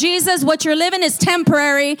 Without Jesus, what you're living is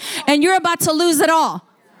temporary and you're about to lose it all.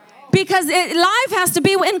 Because life has to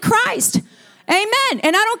be in Christ. Amen.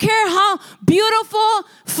 And I don't care how beautiful,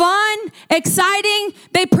 fun, exciting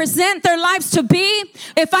they present their lives to be.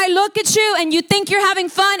 If I look at you and you think you're having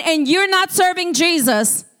fun and you're not serving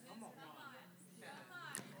Jesus,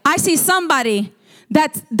 I see somebody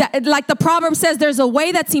that like the proverb says, there's a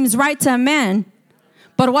way that seems right to a man,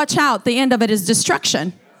 but watch out, the end of it is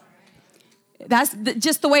destruction. That's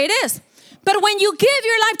just the way it is. But when you give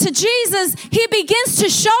your life to Jesus, he begins to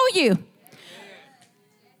show you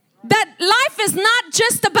that life is not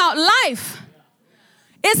just about life.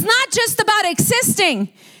 It's not just about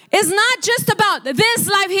existing. It's not just about this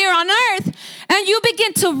life here on earth. And you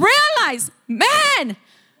begin to realize, man,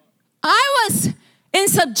 I was in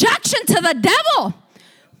subjection to the devil.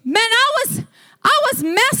 Man, I was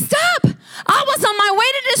messed up. I was on my way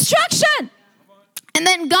to destruction. And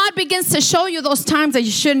then God begins to show you those times that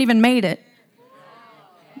you shouldn't even made it.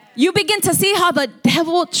 You begin to see how the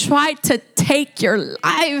devil tried to take your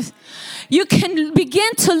life. You can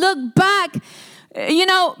begin to look back,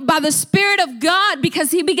 by the Spirit of God,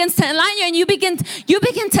 because he begins to align you, and you begin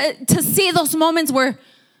to see those moments where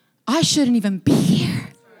I shouldn't even be here.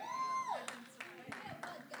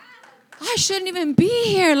 I shouldn't even be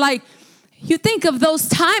here. Like, you think of those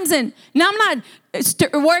times, and now I'm not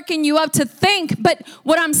working you up to think, but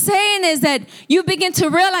what I'm saying is that you begin to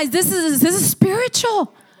realize this is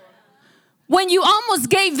spiritual. When you almost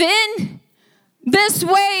gave in this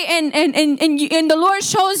way and the Lord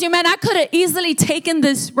shows you, man, I could have easily taken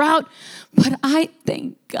this route, but I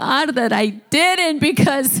thank God that I didn't,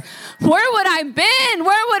 because where would I been?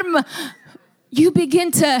 Where would you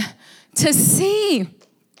begin to see?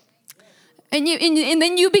 And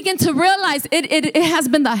then you begin to realize it has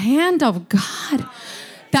been the hand of God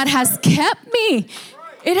that has kept me.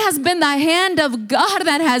 It has been the hand of God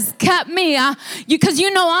that has kept me. Because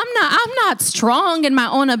I'm not strong in my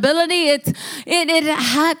own ability. It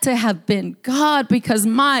had to have been God, because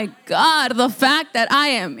my God, the fact that I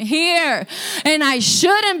am here and I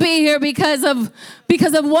shouldn't be here because of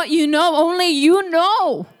what only you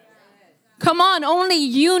know. Come on, only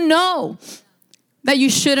you know that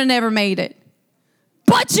you should have never made it.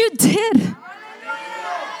 But you did.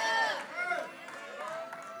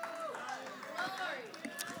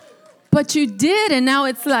 But you did, and now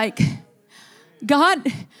it's like, God,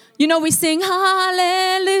 we sing,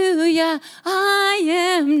 hallelujah, I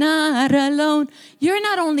am not alone. You're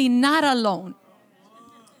not only not alone,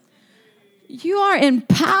 you are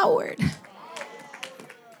empowered.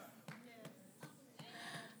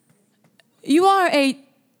 You are a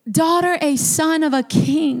daughter, a son of a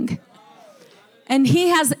king. And he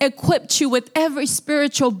has equipped you with every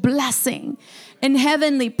spiritual blessing in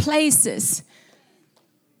heavenly places.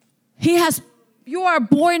 You are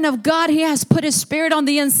born of God. He has put his spirit on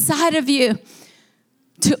the inside of you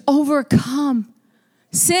to overcome.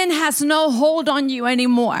 Sin has no hold on you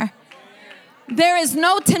anymore. There is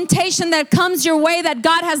no temptation that comes your way that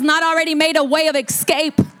God has not already made a way of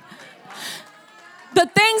escape. The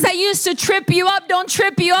things that used to trip you up don't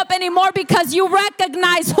trip you up anymore, because you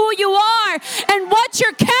recognize who you are and what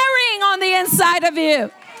you're carrying on the inside of you.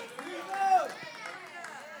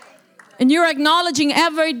 And you're acknowledging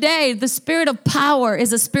every day the spirit of power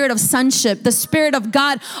is a spirit of sonship, the spirit of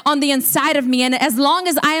God on the inside of me. And as long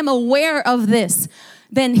as I am aware of this,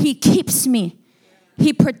 then he keeps me.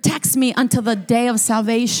 He protects me until the day of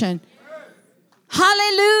salvation.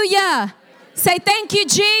 Hallelujah. Say, thank you,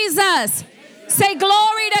 Jesus. Say,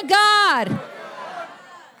 glory to God.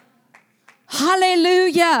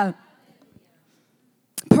 Hallelujah.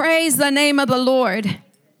 Praise the name of the Lord.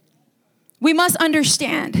 We must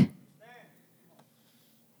understand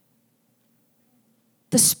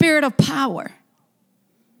the spirit of power.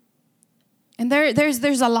 And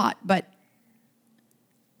there's a lot, but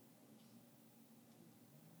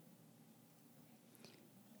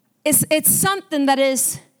it's something that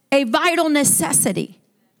is a vital necessity.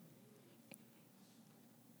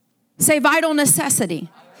 Say vital necessity.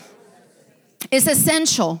 It's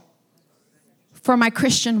essential for my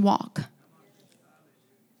Christian walk.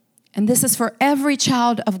 And this is for every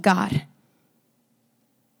child of God.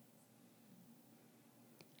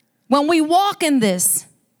 When we walk in this,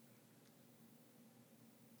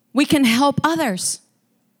 we can help others.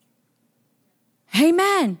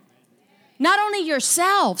 Amen. Not only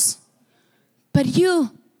yourselves, but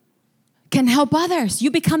you can help others.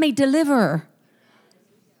 You become a deliverer,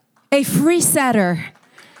 a free setter,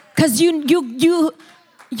 because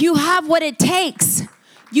you have what it takes.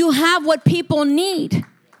 You have what people need.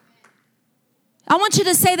 I want you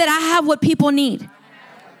to say that I have what people need.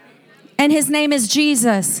 And his name is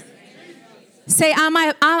Jesus. Say,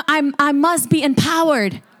 I must be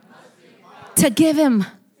empowered to give him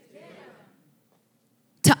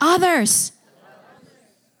to others.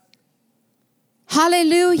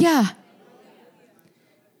 Hallelujah.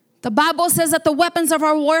 The Bible says that the weapons of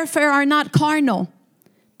our warfare are not carnal,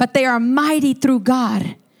 but they are mighty through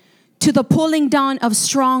God to the pulling down of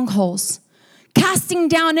strongholds, casting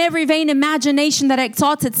down every vain imagination that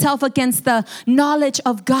exalts itself against the knowledge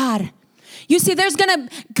of God. You see,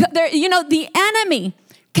 the enemy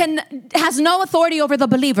has no authority over the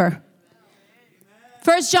believer.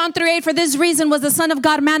 1 John 3:8, for this reason was the Son of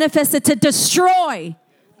God manifested to destroy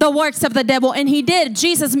the works of the devil. And he did.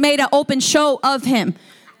 Jesus made an open show of him,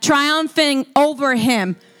 triumphing over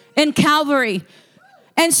him in Calvary.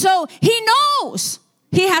 And so he knows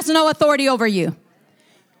he has no authority over you.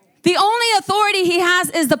 The only authority he has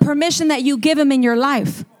is the permission that you give him in your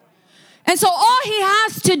life. And so all he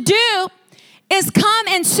has to do is come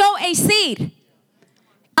and sow a seed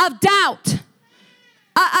of doubt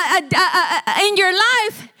in your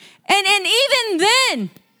life. And even then,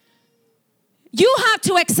 you have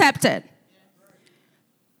to accept it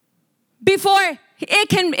before he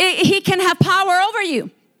can have power over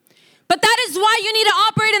you. But that is why you need to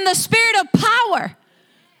operate in the spirit of power.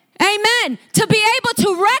 Amen. To be able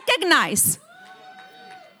to recognize.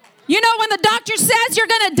 You know, when the doctor says you're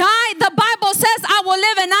going to die, the Bible says, I will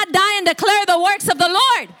live and not die and declare the works of the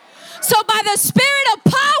Lord. So by the spirit of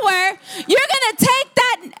power, you're going to take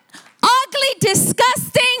that ugly,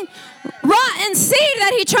 disgusting, rotten seed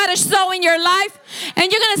that he tried to sow in your life, and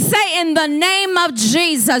you're going to say, in the name of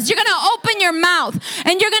Jesus. You're going to open your mouth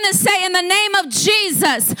and you're going to say, in the name of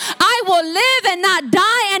Jesus, I will live and not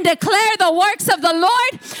die and declare the works of the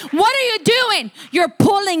Lord. What are you doing? You're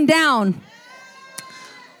pulling down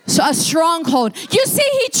a stronghold. You see,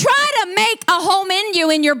 he tried to make a home in you,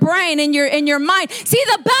 in your brain, in your mind. See,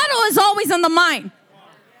 the battle is always in the mind.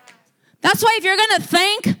 That's why if you're going to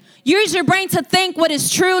think, use your brain to think what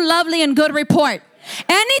is true, lovely, and good report.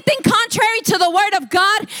 Anything contrary to the word of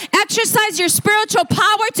God, exercise your spiritual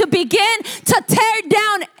power to begin to tear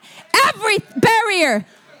down every barrier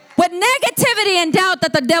with negativity and doubt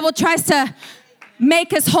that the devil tries to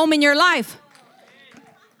make his home in your life.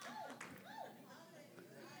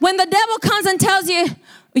 When the devil comes and tells you,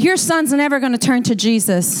 your son's never going to turn to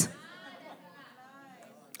Jesus.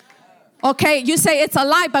 Okay, you say it's a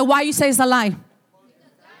lie, but why you say it's a lie?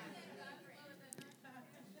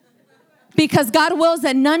 Because God wills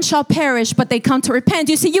that none shall perish, but they come to repent.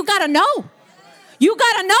 You see, you got to know. You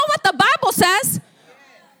got to know what the Bible says.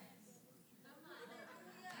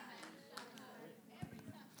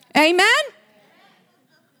 Amen?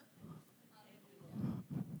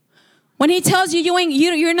 When he tells you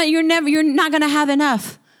you're not going to have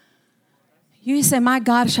enough. You say, my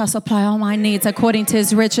God shall supply all my needs according to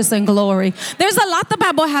his riches and glory. There's a lot the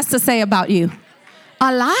Bible has to say about you.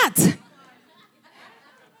 A lot.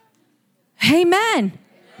 Amen.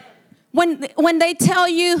 When they tell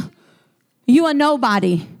you a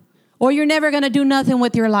nobody or you're never going to do nothing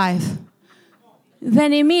with your life,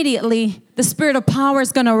 then immediately the spirit of power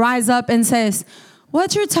is going to rise up and says,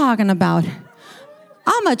 what you're talking about?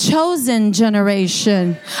 I'm a chosen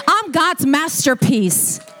generation. I'm God's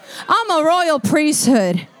masterpiece. I'm a royal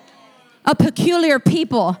priesthood, a peculiar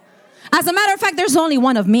people. As a matter of fact, there's only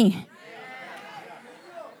one of me.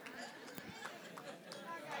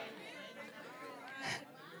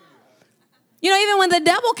 You know, even when the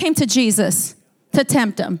devil came to Jesus to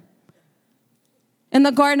tempt him in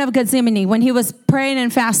the Garden of Gethsemane, when he was praying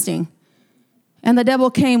and fasting, and the devil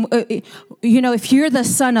came, if you're the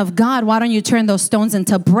Son of God, why don't you turn those stones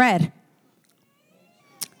into bread?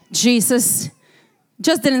 Jesus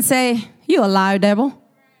just didn't say, you a liar, devil.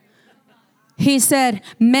 He said,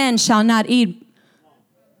 men shall not eat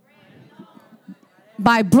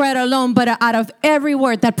by bread alone, but out of every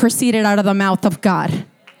word that proceeded out of the mouth of God.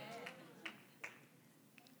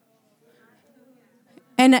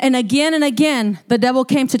 And again, the devil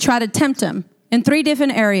came to try to tempt him in 3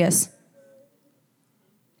 different areas.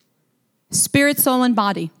 Spirit, soul, and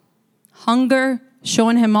body. Hunger,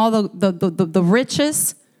 showing him all the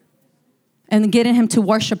riches, and getting him to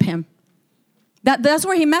worship him. That's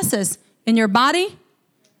where he messes. In your body,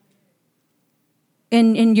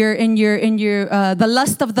 the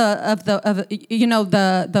lust of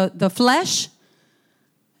the flesh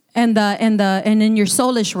and in your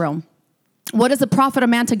soulish realm. What does it profit a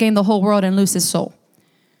man to gain the whole world and lose his soul?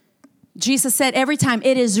 Jesus said every time,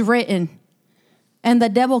 it is written. And the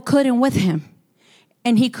devil couldn't with him.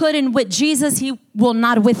 And he couldn't with Jesus. He will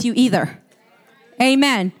not with you either.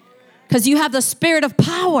 Amen. Because you have the spirit of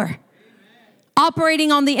power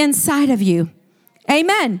operating on the inside of you.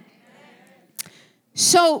 Amen.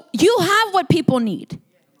 So you have what people need.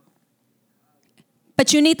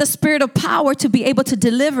 But you need the spirit of power to be able to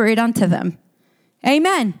deliver it unto them.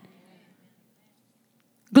 Amen.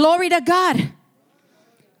 Glory to God.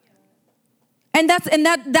 And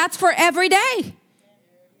that's for every day.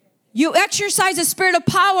 You exercise the spirit of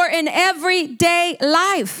power in everyday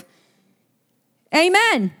life.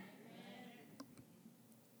 Amen.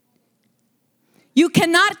 You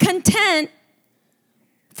cannot contend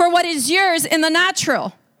for what is yours in the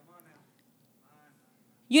natural.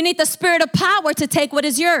 You need the spirit of power to take what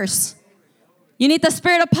is yours. You need the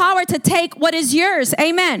spirit of power to take what is yours.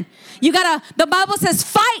 Amen. The Bible says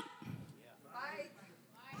fight.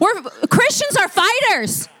 Christians are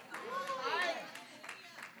fighters.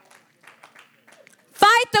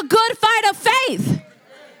 Fight the good fight of faith.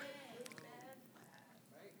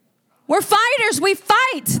 We're fighters. We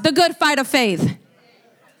fight the good fight of faith.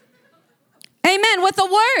 Amen. With the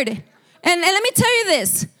word. And let me tell you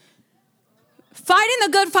this. Fighting the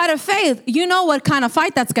good fight of faith, you know what kind of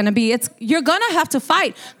fight that's going to be. You're going to have to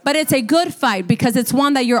fight, but it's a good fight because it's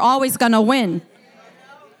one that you're always going to win.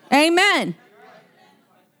 Amen.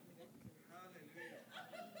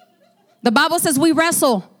 The Bible says we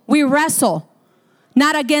wrestle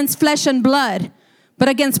not against flesh and blood, but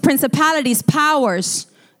against principalities, powers,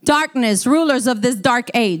 darkness, rulers of this dark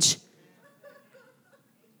age.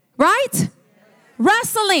 Right?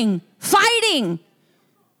 Wrestling, fighting.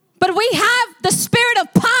 But we have the spirit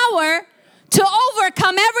of power to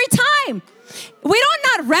overcome every time. We're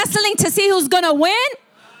not wrestling to see who's going to win.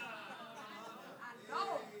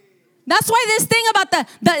 That's why this thing about the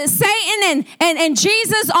Satan and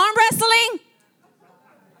Jesus arm wrestling,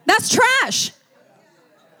 that's trash.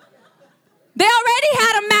 They already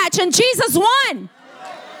had a match and Jesus won.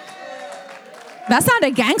 That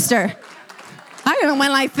sounded gangster. I even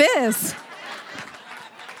went like this.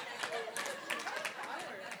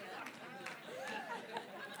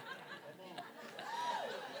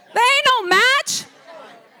 There ain't no match.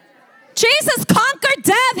 Jesus conquered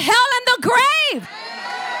death, hell, and the grave.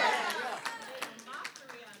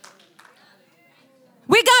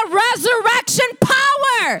 We got resurrection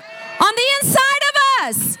power on the inside of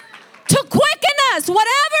us to quicken us,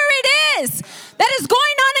 whatever it is that is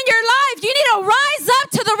going on in your life. You need to rise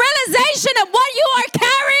up to the realization of what you are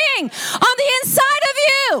carrying on the inside of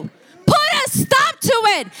you. Put a stop to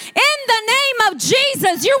it in the name of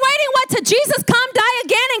Jesus. You're waiting till Jesus come, die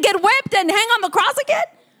again, and get whipped and hang on the cross again?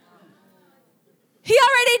 He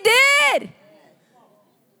already did.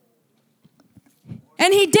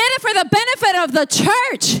 And he did it for the benefit of the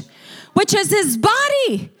church, which is his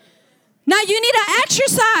body. Now you need to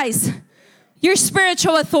exercise your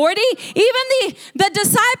spiritual authority. Even the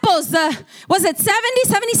disciples, was it 70,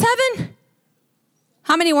 77?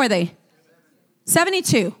 How many were they?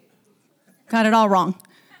 72. Got it all wrong.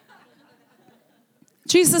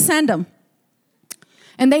 Jesus sent them.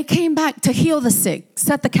 And they came back to heal the sick,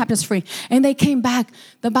 set the captives free. And they came back.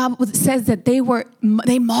 The Bible says that they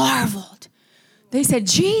marveled. They said,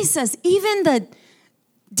 Jesus, even the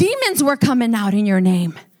demons were coming out in your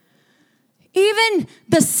name. Even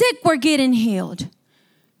the sick were getting healed.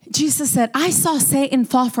 Jesus said, I saw Satan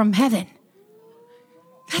fall from heaven.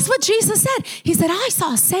 That's what Jesus said. He said, I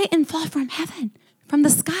saw Satan fall from heaven, from the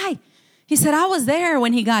sky. He said, I was there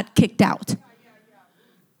when he got kicked out.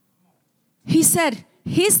 He said,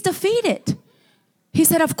 he's defeated. He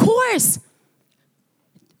said, of course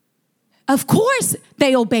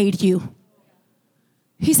they obeyed you.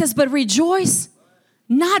 He says, but rejoice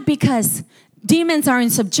not because demons are in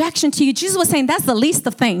subjection to you. Jesus was saying that's the least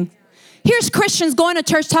of things. Here's Christians going to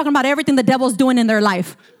church talking about everything the devil's doing in their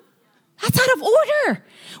life. That's out of order.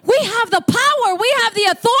 We have the power. We have the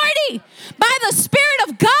authority by the Spirit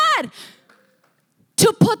of God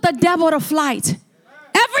to put the devil to flight.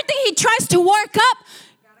 Everything he tries to work up,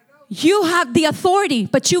 you have the authority,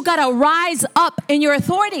 but you got to rise up in your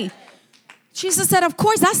authority. Jesus said, of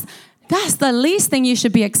course, that's the least thing you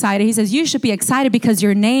should be excited. He says, you should be excited because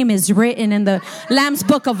your name is written in the Lamb's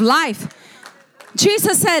book of life.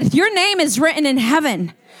 Jesus said, your name is written in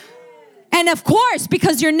heaven. And of course,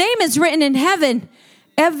 because your name is written in heaven,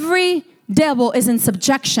 every devil is in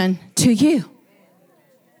subjection to you.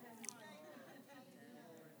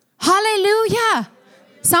 Hallelujah.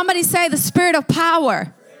 Somebody say the spirit of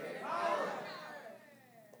power.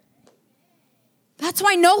 That's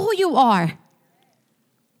why know who you are.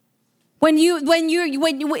 When you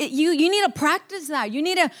need to practice that. You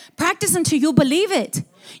need to practice until you believe it.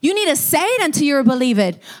 You need to say it until you believe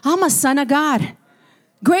it. I'm a son of God.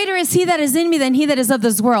 Greater is he that is in me than he that is of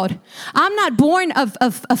this world. I'm not born of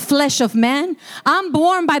flesh of man. I'm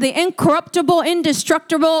born by the incorruptible,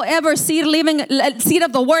 indestructible, ever seed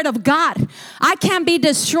of the word of God. I can't be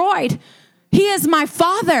destroyed. He is my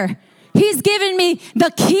father. He's given me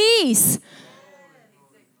the keys.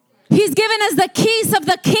 He's given us the keys of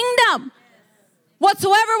the kingdom.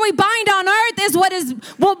 Whatsoever we bind on earth is what is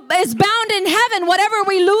bound in heaven. Whatever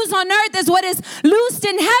we lose on earth is what is loosed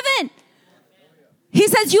in heaven. He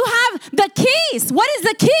says you have the keys. What is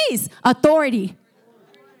the keys? Authority.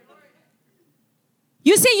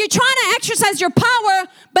 You see, you're trying to exercise your power,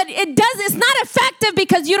 but it's not effective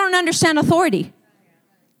because you don't understand authority.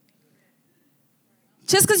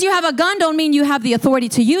 Just because you have a gun don't mean you have the authority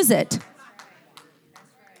to use it.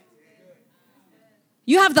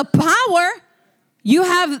 You have the power, you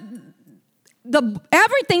have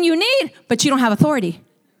everything you need, but you don't have authority.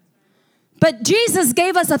 But Jesus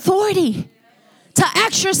gave us authority to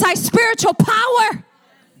exercise spiritual power.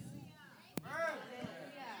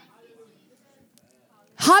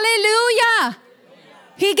 Hallelujah.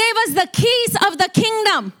 He gave us the keys of the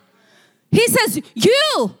kingdom. He says,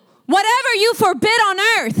 whatever you forbid on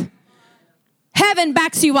earth, heaven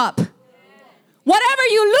backs you up. Whatever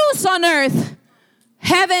you loose on earth,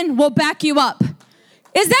 heaven will back you up.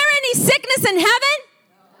 Is there any sickness in heaven?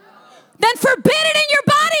 Then forbid it in your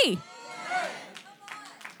body.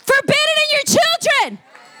 Forbid it in your children.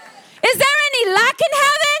 Is there any lack in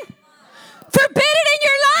heaven? Forbid it in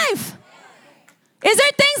your life. Is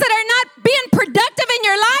there things that are not being productive in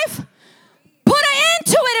your life? Put an end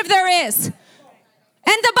to it if there is.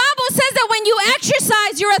 And the Bible says that when you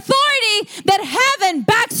exercise your authority, that heaven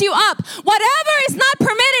backs you up. Whatever is not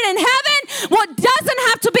permitted in heaven, what doesn't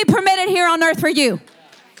have to be permitted here on earth for you.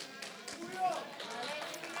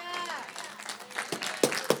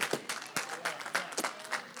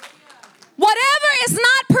 Whatever is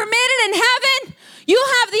not permitted in heaven, you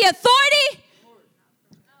have the authority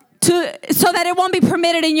so that it won't be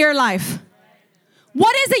permitted in your life.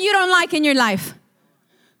 What is it you don't like in your life?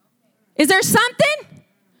 Is there something?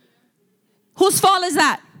 Whose fault is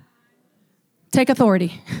that? Take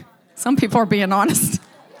authority. Some people are being honest.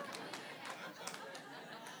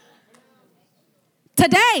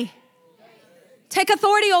 Today, take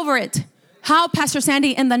authority over it. How, Pastor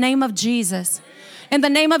Sandy? In the name of Jesus. In the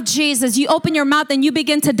name of Jesus, you open your mouth and you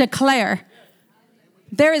begin to declare.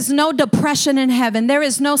 There is no depression in heaven. There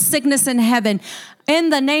is no sickness in heaven. In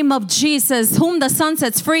the name of Jesus, whom the Son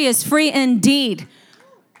sets free is free indeed.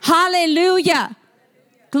 Hallelujah.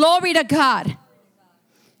 Glory to God.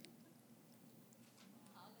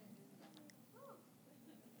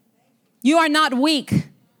 You are not weak.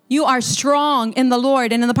 You are strong in the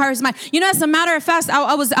Lord and in the power of His might. You know, as a matter of fact,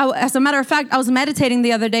 I was meditating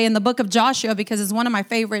the other day in the book of Joshua because it's one of my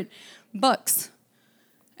favorite books.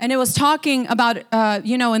 And it was talking about,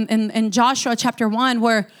 in Joshua chapter 1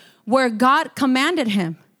 where God commanded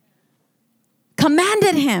him.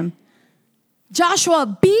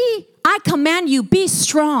 Joshua, I command you, be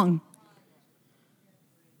strong.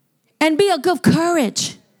 And be of good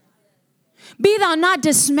courage. Be thou not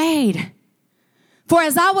dismayed. For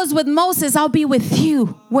as I was with Moses, I'll be with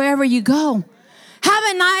you wherever you go.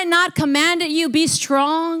 Haven't I not commanded you, be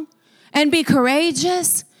strong and be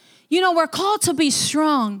courageous? You know, we're called to be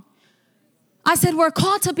strong. I said we're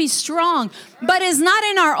called to be strong, but it's not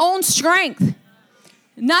in our own strength.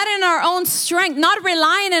 Not in our own strength, not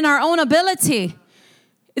relying on our own ability.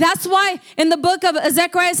 That's why in the book of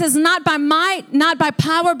Zechariah it says, not by might, not by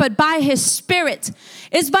power, but by His Spirit.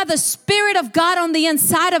 It's by the Spirit of God on the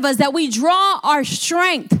inside of us that we draw our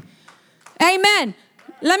strength. Amen.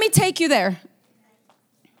 Let me take you there.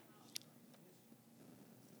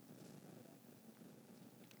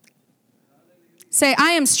 Say,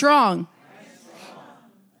 I am strong.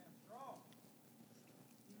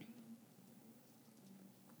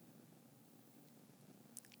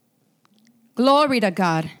 Glory to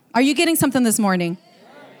God. Are you getting something this morning?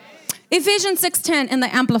 Ephesians 6:10 in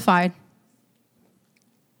the Amplified.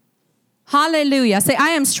 Hallelujah. Say, I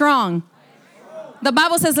am strong. The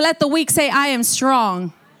Bible says, let the weak say, I am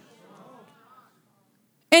strong.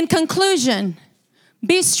 In conclusion,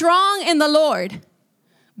 be strong in the Lord.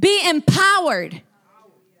 Be empowered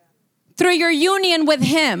through your union with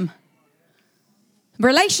Him.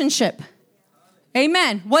 Relationship.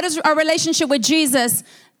 Amen. What does our relationship with Jesus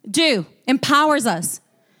do? Empowers us.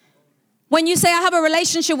 When you say I have a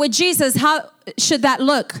relationship with Jesus, how should that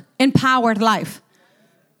look? Empowered life.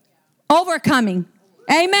 Overcoming.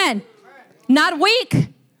 Amen. Not weak.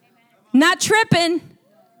 Not tripping.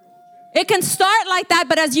 It can start like that,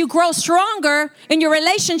 but as you grow stronger in your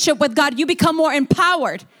relationship with God, you become more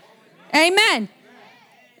empowered. Amen.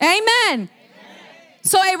 Amen.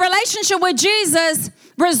 So a relationship with Jesus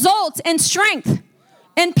results in strength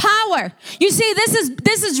and power. You see,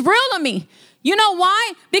 this is real to me. You know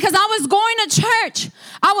why? Because I was going to church.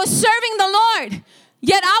 I was serving the Lord,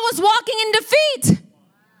 yet I was walking in defeat.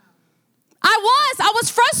 I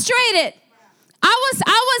was frustrated.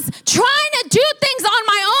 I was trying to do things on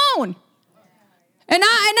my own. And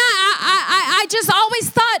I just always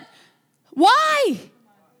thought, why?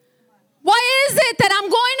 Why is it that I'm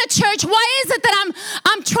going to church? Why is it that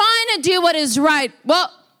I'm trying to do what is right?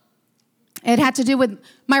 Well, it had to do with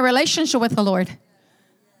my relationship with the Lord.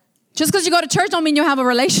 Just because you go to church don't mean you have a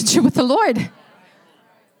relationship with the Lord.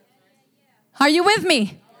 Are you with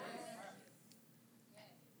me?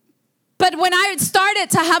 But when I started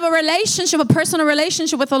to have a relationship, a personal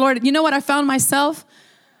relationship with the Lord, you know what I found myself?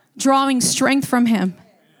 Drawing strength from Him.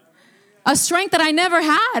 A strength that I never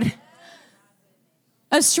had.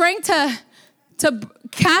 A strength to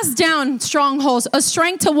cast down strongholds. A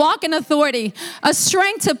strength to walk in authority. A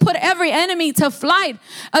strength to put every enemy to flight.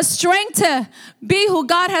 A strength to be who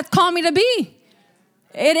God hath called me to be.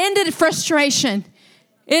 It ended frustration.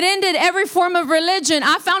 It ended every form of religion.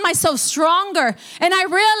 I found myself stronger. And I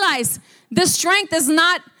realized this strength is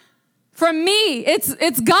not from me.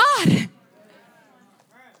 It's God.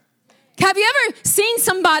 Have you ever seen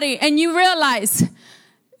somebody and you realize,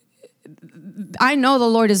 I know the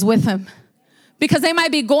Lord is with them? Because they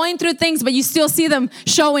might be going through things, but you still see them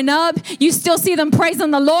showing up. You still see them praising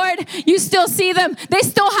the Lord. You still see them. They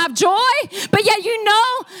still have joy. But yet you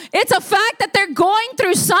know it's a fact that they're going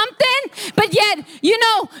through something. But yet, you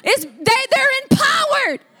know, they're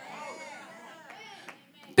empowered.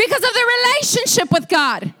 Because of their relationship with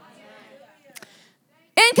God.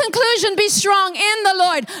 In conclusion, be strong in the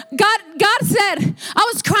Lord. God said,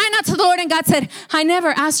 I was crying out to the Lord and God said, I never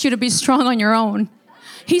asked you to be strong on your own.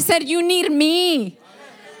 He said, you need me.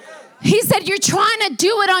 He said, you're trying to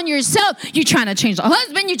do it on yourself. You're trying to change the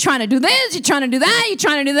husband. You're trying to do this. You're trying to do that. You're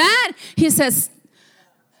trying to do that. He says,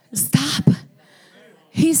 stop.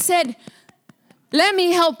 He said, let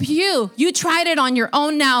me help you. You tried it on your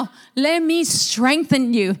own now. Let me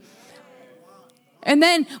strengthen you. And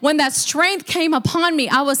then when that strength came upon me,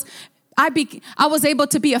 I was able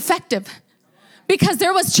to be effective because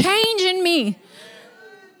there was change in me.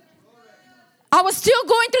 I was still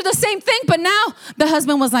going through the same thing, but now the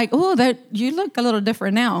husband was like, oh, you look a little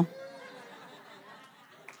different now.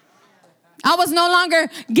 I was no longer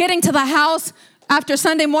getting to the house after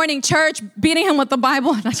Sunday morning church, beating him with the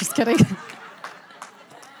Bible. No, just kidding.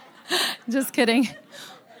 Just kidding.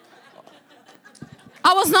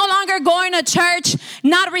 I was no longer going to church,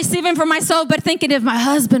 not receiving for myself, but thinking if my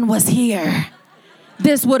husband was here,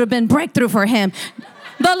 this would have been breakthrough for him.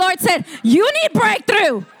 The Lord said, you need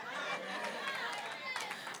breakthrough.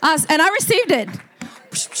 And I received it.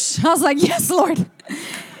 I was like, yes, Lord.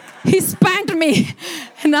 He spanked me.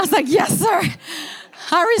 And I was like, yes, sir.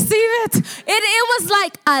 I receive it. It was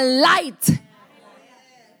like a light.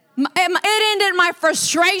 It ended my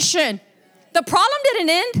frustration. The problem didn't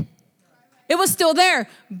end. It was still there.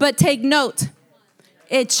 But take note.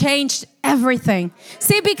 It changed everything.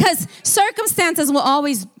 See, because circumstances will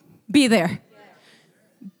always be there.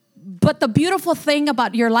 But the beautiful thing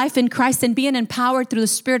about your life in Christ and being empowered through the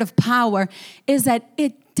Spirit of power is that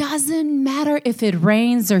it doesn't matter if it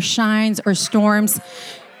rains or shines or storms.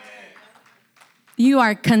 You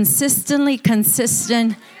are consistent,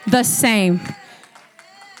 the same.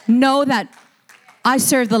 Know that I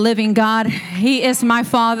serve the living God. He is my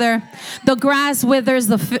Father. The grass withers,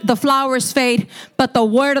 the flowers fade, but the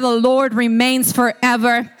word of the Lord remains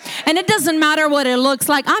forever. And it doesn't matter what it looks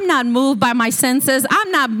like. I'm not moved by my senses.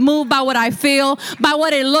 I'm not moved by what I feel, by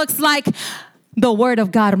what it looks like. The word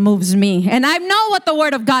of God moves me. And I know what the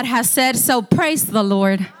word of God has said, so praise the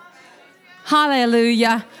Lord.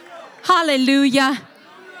 Hallelujah. Hallelujah.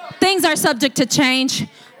 Things are subject to change,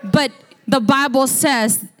 but the Bible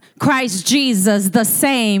says Christ Jesus, the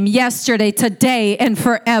same yesterday, today, and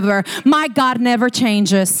forever. My God never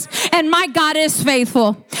changes. And my God is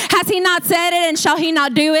faithful. Has He not said it, and shall He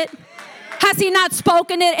not do it? Has He not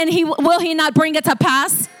spoken it, and will He not bring it to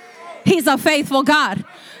pass? He's a faithful God.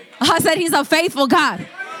 I said He's a faithful God.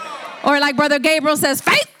 Or like Brother Gabriel says,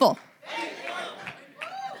 faithful.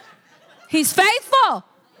 He's faithful.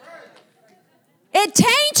 It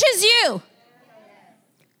changes you.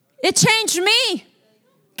 It changed me.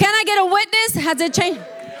 Can I get a witness? Has it changed?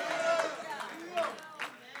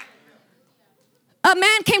 A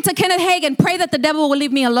man came to Kenneth Hagin, pray that the devil will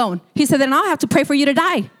leave me alone. He said, then I'll have to pray for you to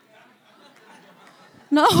die.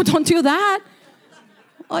 No, don't do that.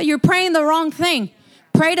 Oh, you're praying the wrong thing.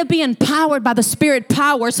 Pray to be empowered by the Spirit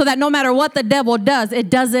power so that no matter what the devil does, it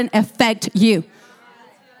doesn't affect you.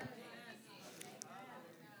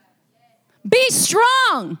 Be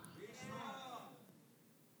strong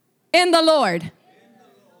in the Lord.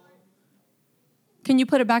 Can you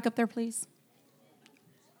put it back up there, please?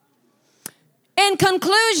 In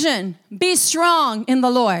conclusion, be strong in the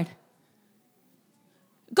Lord.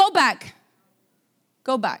 Go back.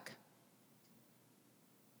 Go back.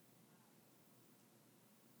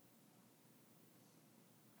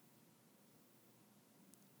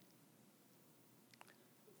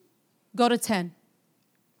 Go to 10.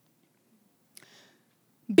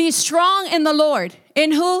 Be strong in the Lord.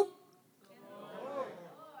 In who?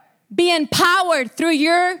 Be empowered through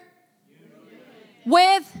your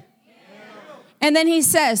with. And then he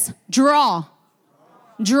says, draw.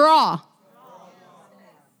 Draw.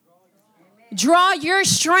 Draw your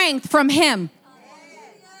strength from him.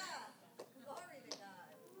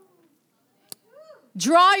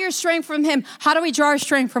 Draw your strength from him. How do we draw our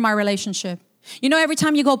strength from our relationship? You know, every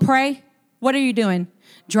time you go pray, what are you doing?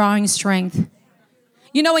 Drawing strength.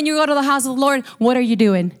 You know, when you go to the house of the Lord, what are you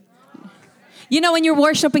doing? You know, when you're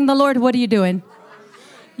worshiping the Lord, what are you doing?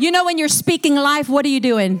 You know, when you're speaking life, what are you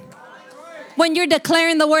doing? When you're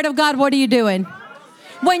declaring the word of God, what are you doing?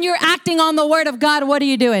 When you're acting on the word of God, what are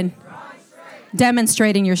you doing?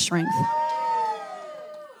 Demonstrating your strength.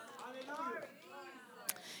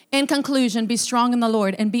 In conclusion, be strong in the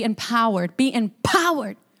Lord and be empowered. Be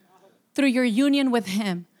empowered through your union with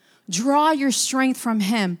him. Draw your strength from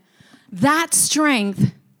him. That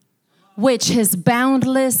strength which his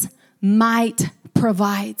boundless might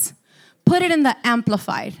provides. Put it in the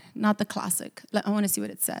Amplified, not the Classic. I want to see what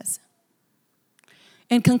it says.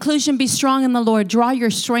 In conclusion, be strong in the Lord. Draw your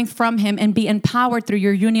strength from him and be empowered through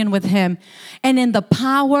your union with him. And in the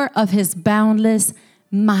power of his boundless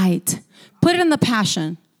might. Put it in the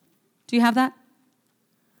Passion. Do you have that?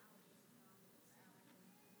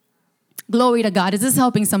 Glory to God. Is this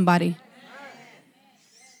helping somebody?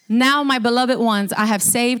 Now, my beloved ones, I have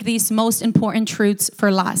saved these most important truths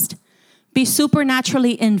for last. Be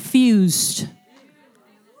supernaturally infused.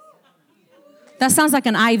 That sounds like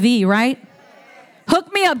an IV, right?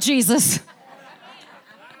 Hook me up, Jesus.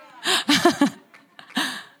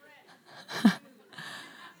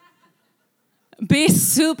 Be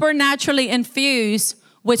supernaturally infused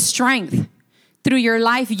with strength through your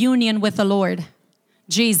life union with the Lord,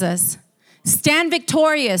 Jesus. Stand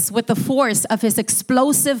victorious with the force of his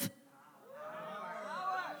explosive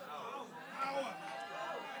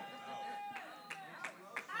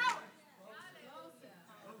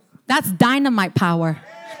That's dynamite power.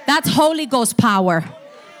 That's Holy Ghost power.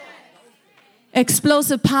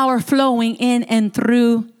 Explosive power flowing in and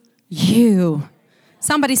through you.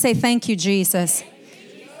 Somebody say, thank you, Jesus.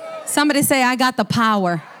 Somebody say, I got the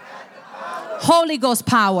power. Holy Ghost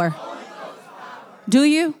power. Do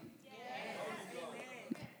you?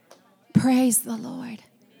 Praise the Lord.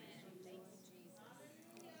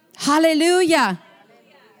 Hallelujah.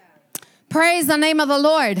 Praise the name of the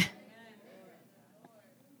Lord.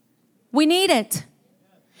 We need it.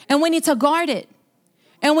 And we need to guard it.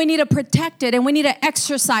 And we need to protect it. And we need to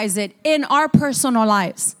exercise it in our personal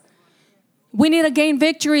lives. We need to gain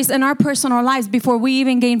victories in our personal lives before we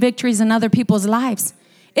even gain victories in other people's lives.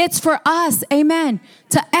 It's for us, amen,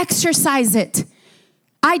 to exercise it.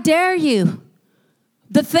 I dare you.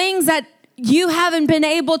 The things that you haven't been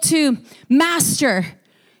able to master,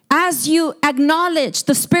 as you acknowledge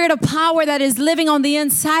the spirit of power that is living on the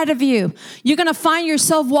inside of you, you're going to find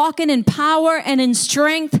yourself walking in power and in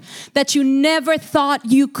strength that you never thought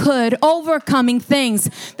you could, overcoming things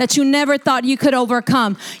that you never thought you could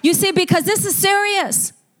overcome. You see, because this is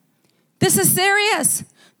serious. This is serious.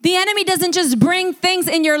 The enemy doesn't just bring things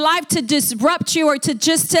in your life to disrupt you or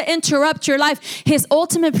to interrupt your life. His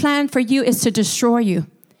ultimate plan for you is to destroy you.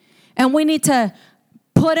 And we need to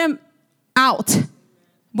put him out.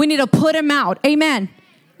 We need to put him out. Amen.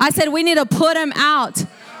 I said we need to put him out.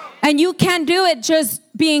 And you can't do it just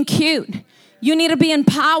being cute. You need to be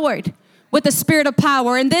empowered with the spirit of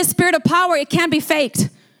power. And this spirit of power, it can't be faked.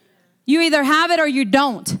 You either have it or you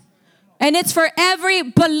don't. And it's for every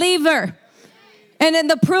believer. And then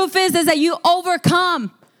the proof is that you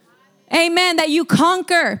overcome. Amen. That you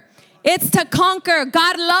conquer. It's to conquer.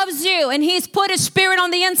 God loves you and he's put his spirit on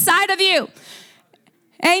the inside of you.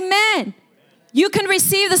 Amen. You can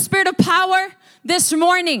receive the spirit of power this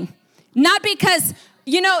morning. Not because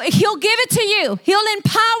He'll give it to you. He'll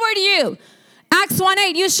empower you. Acts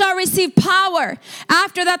 1:8, you shall receive power.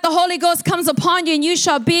 After that, the Holy Ghost comes upon you, and you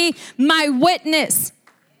shall be my witness.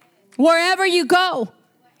 Wherever you go.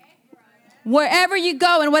 Wherever you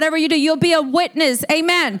go and whatever you do, you'll be a witness.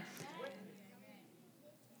 Amen.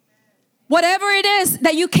 Whatever it is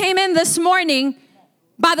that you came in this morning,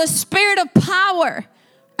 by the Spirit of power,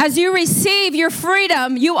 as you receive your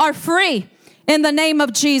freedom, you are free in the name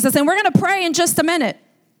of Jesus. And we're going to pray in just a minute.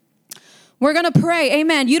 We're going to pray.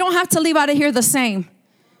 Amen. You don't have to leave out of here the same.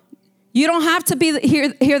 You don't have to be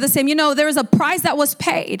here the same. There is a price that was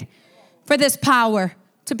paid for this power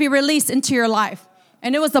to be released into your life.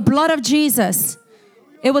 And it was the blood of Jesus.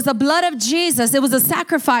 It was the blood of Jesus. It was a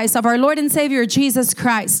sacrifice of our Lord and Savior, Jesus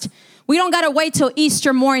Christ. We don't got to wait till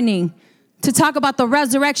Easter morning to talk about the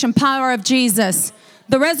resurrection power of Jesus.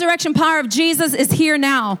 The resurrection power of Jesus is here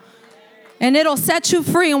now. And it'll set you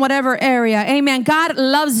free in whatever area. Amen. God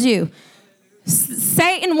loves you.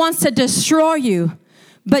 Satan wants to destroy you.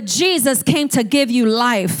 But Jesus came to give you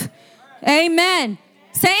life. Amen.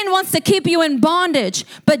 Satan wants to keep you in bondage,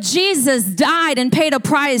 but Jesus died and paid a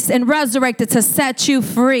price and resurrected to set you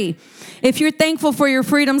free. If you're thankful for your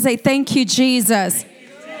freedom, say, thank you, Jesus.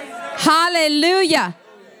 Hallelujah.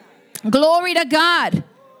 Glory to God.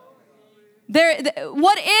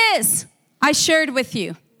 What is, I shared with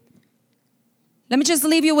you. Let me just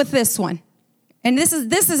leave you with this one. And this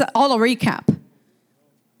is all a recap.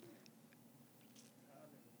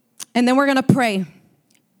 And then we're going to pray.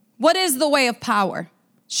 What is the way of power?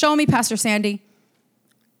 Show me, Pastor Sandy.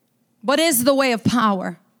 What is the way of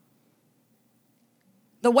power?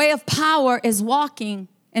 The way of power is walking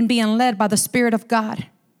and being led by the Spirit of God.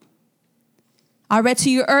 I read to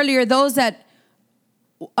you earlier, those that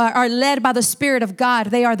are led by the Spirit of God,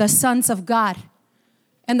 they are the sons of God.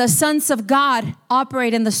 And the sons of God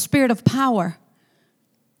operate in the spirit of power.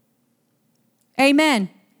 Amen.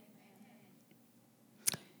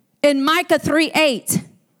 In Micah 3:8,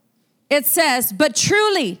 it says, but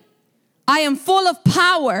truly, I am full of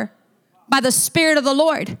power by the Spirit of the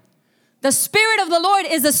Lord. The Spirit of the Lord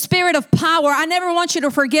is a spirit of power. I never want you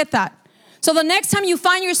to forget that. So the next time you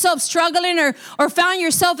find yourself struggling or found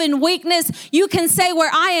yourself in weakness, you can say,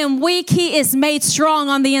 where I am weak, He is made strong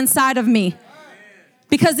on the inside of me.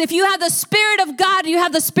 Because if you have the Spirit of God, you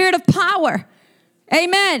have the spirit of power.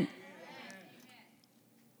 Amen.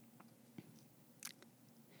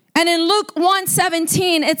 And in Luke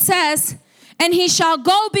 1:17, it says, and he shall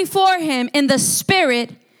go before him in the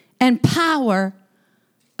spirit and power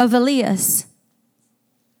of Elias.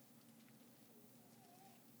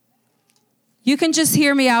 You can just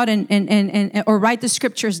hear me out and or write the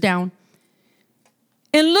scriptures down.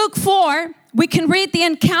 In Luke 4, we can read the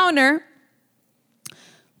encounter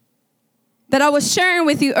that I was sharing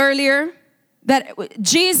with you earlier, that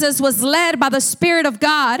Jesus was led by the Spirit of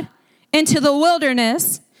God into the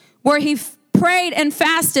wilderness, where he prayed and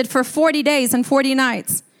fasted for 40 days and 40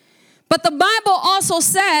 nights. But the Bible also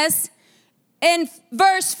says in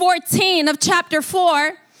verse 14 of chapter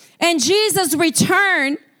 4, and Jesus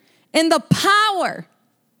returned in the power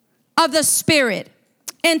of the Spirit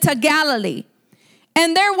into Galilee.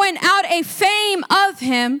 And there went out a fame of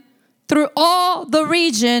him through all the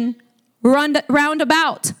region round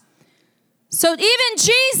about. So even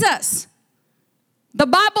Jesus, the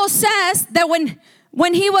Bible says that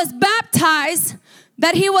when he was baptized,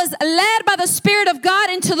 that he was led by the Spirit of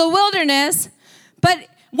God into the wilderness. But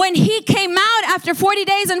when he came out after 40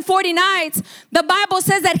 days and 40 nights, the Bible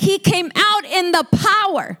says that he came out in the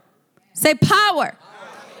power. Say power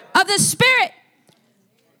of the Spirit.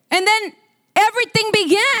 And then everything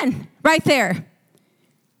began right there.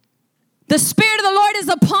 The Spirit of the Lord is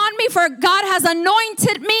upon me, for God has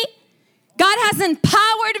anointed me. God has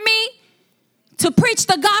empowered me to preach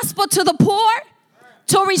the gospel to the poor,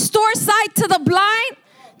 to restore sight to the blind,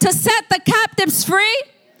 to set the captives free,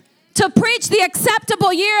 to preach the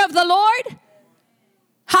acceptable year of the Lord.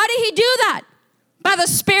 How did he do that? By the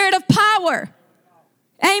Spirit of power.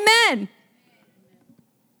 Amen.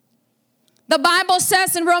 The Bible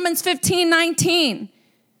says in Romans 15:19,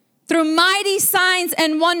 through mighty signs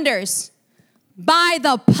and wonders, by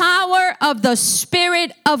the power of the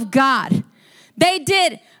Spirit of God. They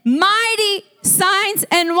did mighty signs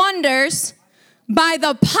and wonders by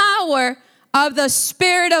the power of the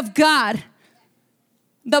Spirit of God.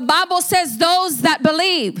 The Bible says those that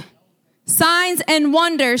believe, signs and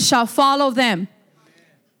wonders shall follow them.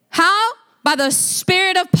 How? By the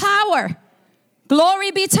Spirit of power. Glory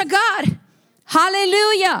be to God.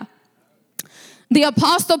 Hallelujah. The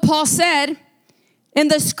Apostle Paul said in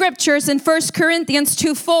the scriptures in 1 Corinthians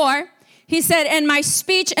 2:4, He said, and my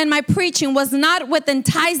speech and my preaching was not with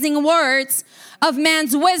enticing words of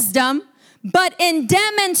man's wisdom, but in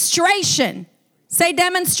demonstration. Say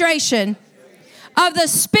demonstration. Of the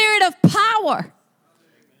Spirit of power.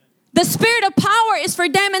 The Spirit of power is for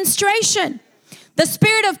demonstration. The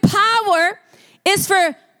Spirit of power is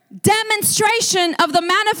for demonstration of the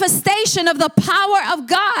manifestation of the power of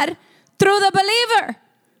God through the believer.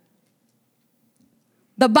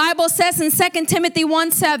 The Bible says in 2 Timothy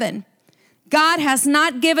 1:7, God has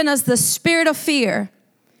not given us the spirit of fear,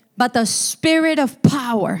 but the spirit of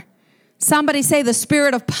power. Somebody say the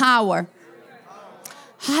spirit of power.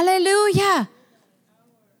 Hallelujah.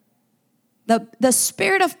 The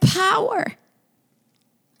spirit of power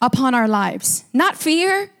upon our lives. Not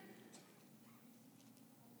fear.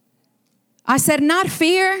 I said not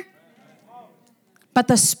fear, but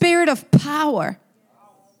the spirit of power.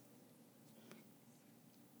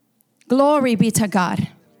 Glory be to God.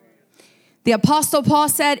 The Apostle Paul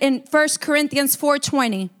said in 1 Corinthians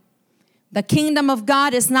 4:20, the kingdom of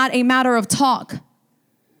God is not a matter of talk,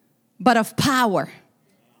 but of power.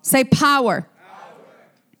 Say power.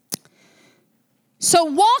 So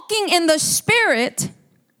walking in the Spirit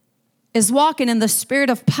is walking in the spirit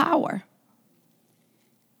of power.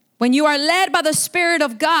 When you are led by the Spirit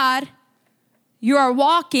of God, you are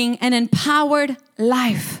walking an empowered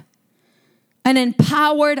life. An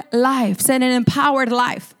empowered life. Say an empowered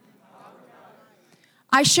life.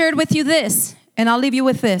 I shared with you this, and I'll leave you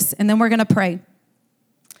with this, and then we're going to pray.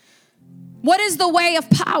 What is the way of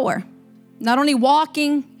power? Not only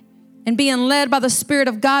walking and being led by the Spirit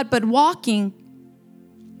of God, but walking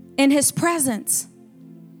in His presence.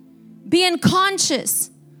 Being conscious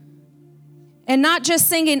and not just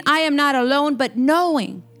singing, I am not alone, but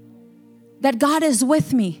knowing that God is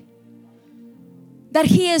with me. That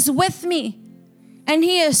He is with me and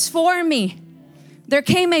He is for me. There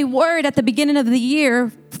came a word at the beginning of the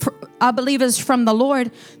year, I believe is from the Lord,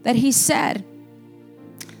 that He said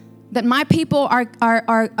that my people are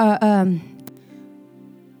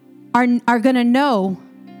going to know,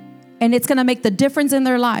 and it's going to make the difference in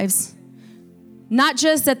their lives. Not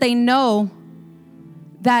just that they know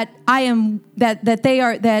that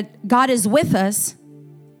that God is with us.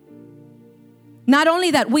 Not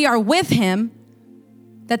only that we are with Him,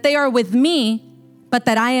 that they are with me, but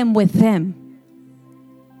that I am with them.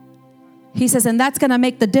 He says, and that's going to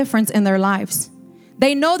make the difference in their lives.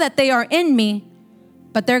 They know that they are in me,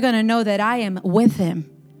 but they're going to know that I am with them.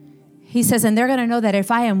 He says, and they're going to know that if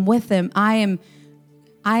I am with them, I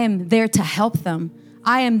am there to help them.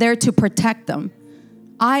 I am there to protect them.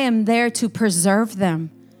 I am there to preserve them.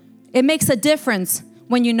 It makes a difference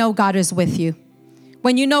when you know God is with you.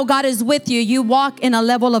 When you know God is with you, you walk in a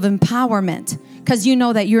level of empowerment because you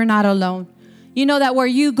know that you're not alone. You know that where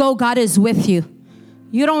you go, God is with you.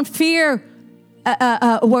 You don't fear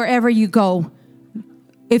wherever you go.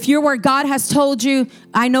 If you're where God has told you,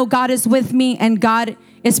 I know God is with me and God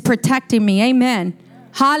is protecting me. Amen.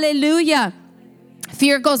 Hallelujah.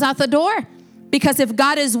 Fear goes out the door, because if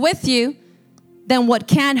God is with you, then what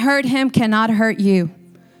can hurt Him cannot hurt you.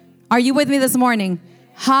 Are you with me this morning?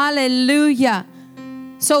 Hallelujah.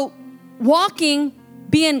 So walking,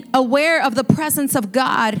 being aware of the presence of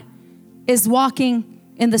God, is walking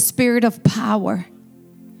in the spirit of power.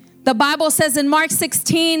 The Bible says in Mark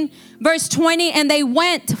 16, verse 20, and they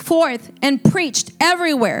went forth and preached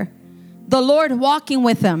everywhere, the Lord walking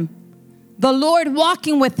with them. The Lord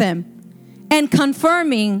walking with them and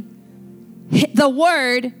confirming the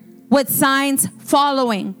word with signs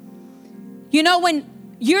following. You know,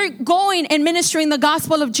 when you're going and ministering the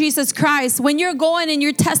gospel of Jesus Christ, when you're going and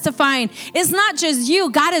you're testifying, it's not just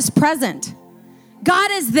you. God is present.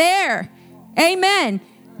 God is there. Amen.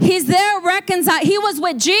 He's there reconciling. He was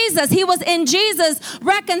with Jesus. He was in Jesus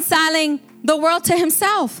reconciling the world to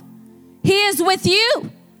Himself. He is with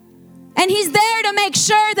you. And He's there to make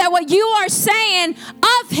sure that what you are saying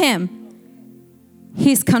of Him,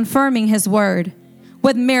 He's confirming His word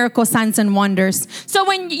with miracle signs and wonders. So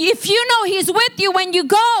if you know He's with you, when you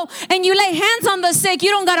go and you lay hands on the sick, you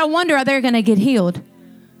don't got to wonder, are they going to get healed?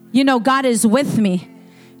 You know, God is with me.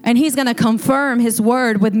 And He's going to confirm His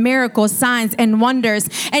word with miracles, signs, and wonders.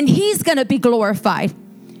 And He's going to be glorified.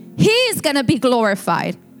 He's going to be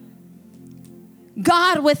glorified.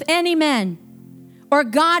 God with any man, or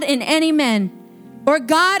God in any man, or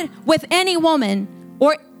God with any woman,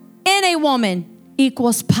 or in a woman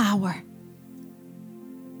equals power.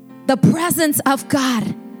 The presence of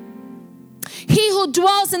God. He who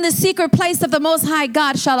dwells in the secret place of the Most High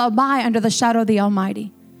God shall abide under the shadow of the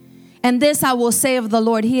Almighty. And this I will say of the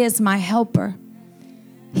Lord, He is my helper.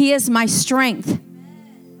 He is my strength.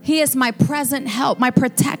 He is my present help, my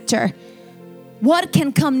protector. What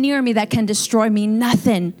can come near me that can destroy me?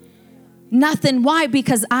 Nothing. Nothing. Why?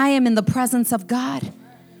 Because I am in the presence of God.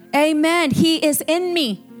 Amen. He is in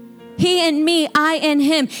me. He in me, I in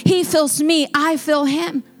him. He feels me, I feel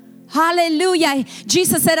him. Hallelujah.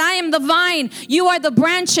 Jesus said, I am the vine, you are the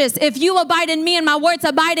branches. If you abide in me and my words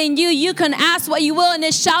abide in you, you can ask what you will and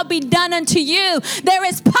it shall be done unto you. There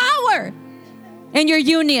is power in your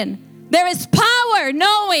union. There is power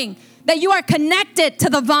knowing that you are connected to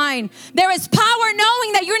the vine. There is power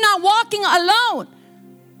knowing that you're not walking alone.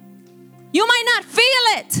 You might not feel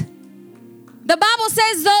it. The Bible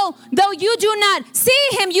says, though you do not see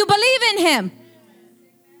him, you believe in him.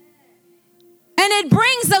 And it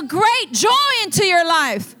brings a great joy into your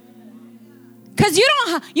life. Because you don't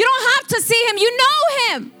have to see him. You know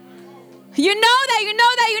him. You know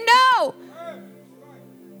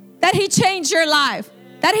that he changed your life.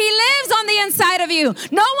 That he lives on the inside of you.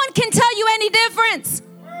 No one can tell you any difference.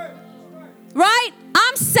 Right?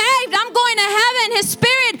 I'm saved. I'm going to heaven. His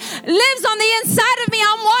spirit lives on the inside of me.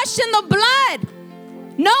 I'm washed in the blood.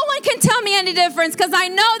 No one can tell me any difference because I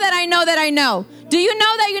know that I know that I know. Do you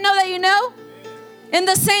know that you know that you know? In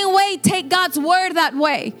the same way, take God's word that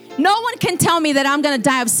way. No one can tell me that I'm going to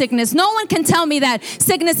die of sickness. No one can tell me that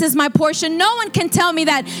sickness is my portion. No one can tell me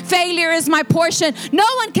that failure is my portion. No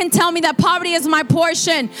one can tell me that poverty is my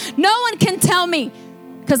portion. No one can tell me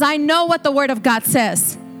because I know what the word of God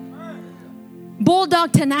says.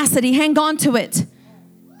 Bulldog tenacity, hang on to it.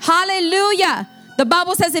 Hallelujah. The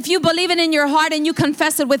Bible says if you believe it in your heart and you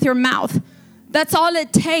confess it with your mouth, that's all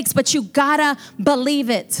it takes, but you gotta believe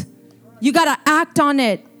it. You got to act on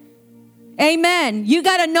it. Amen. You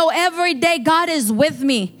got to know every day God is with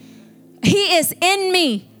me. He is in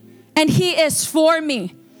me and he is for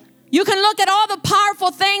me. You can look at all the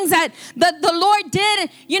powerful things that the Lord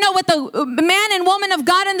did, with the man and woman of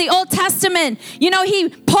God in the Old Testament. He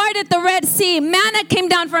parted the Red Sea. Manna came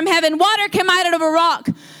down from heaven. Water came out of a rock.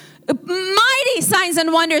 Mighty signs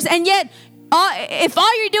and wonders. And yet, if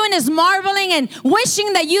all you're doing is marveling and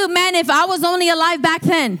wishing that if I was only alive back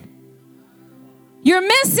then. You're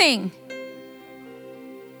missing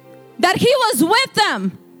that he was with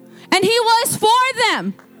them and he was for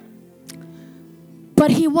them.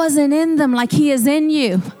 But he wasn't in them like he is in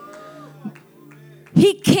you.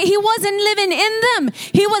 He wasn't living in them.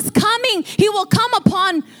 He was coming. He will come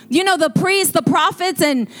upon, the priests, the prophets,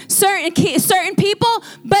 and certain people.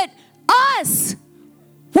 But us,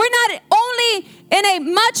 we're not only in a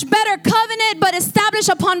much better covenant, but established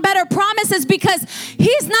upon better promises because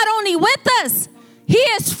he's not only with us, he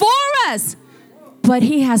is for us, but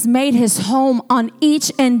he has made his home on each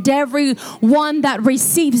and every one that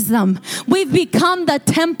receives them. We've become the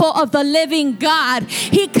temple of the living God.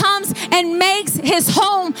 He comes and makes his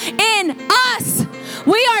home in us.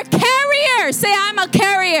 We are carriers. Say, I'm a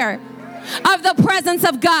carrier of the presence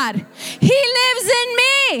of God. He lives in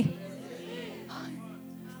me.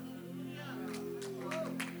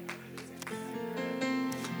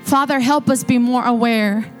 Father, help us be more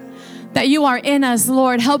aware that you are in us,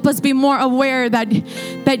 Lord. Help us be more aware that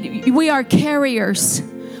we are carriers.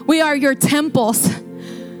 We are your temples.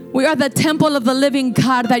 We are the temple of the living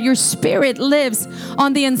God, that your spirit lives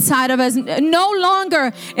on the inside of us. No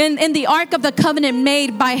longer in the ark of the covenant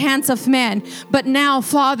made by hands of man, but now,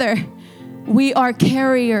 Father, we are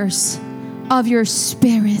carriers of your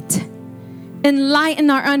spirit. Enlighten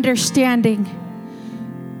our understanding.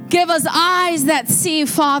 Give us eyes that see,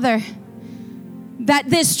 Father, that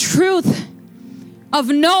this truth of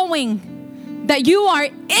knowing that you are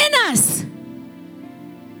in us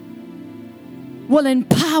will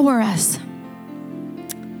empower us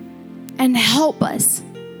and help us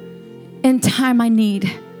in time of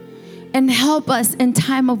need and help us in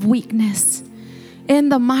time of weakness. In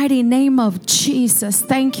the mighty name of Jesus,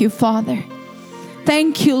 thank you, Father.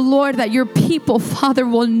 Thank you, Lord, that your people, Father,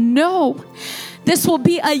 will know. This will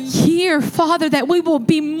be a year, Father, that we will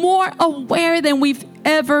be more aware than we've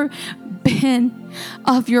ever been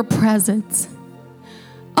of your presence,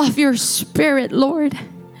 of your spirit, Lord,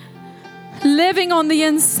 living on the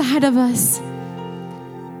inside of us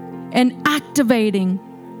and activating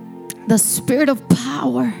the spirit of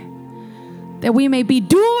power, that we may be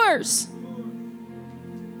doers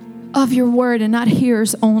of your word and not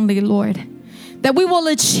hearers only, Lord, that we will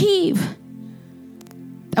achieve,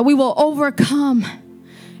 that we will overcome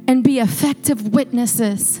and be effective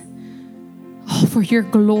witnesses, for your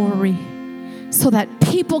glory, so that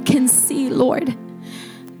people can see, Lord,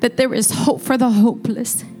 that there is hope for the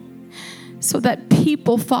hopeless, so that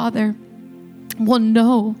people, Father, will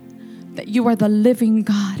know that you are the living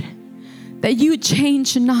God, that you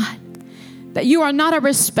change not, that you are not a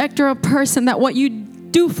respecter of person, that what you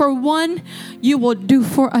do for one, you will do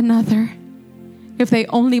for another if they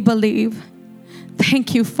only believe.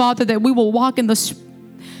 Thank you, Father, that we will walk in the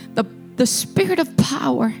spirit of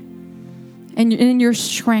power and in your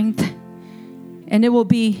strength, and it will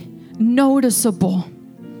be noticeable,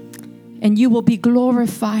 and you will be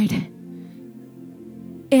glorified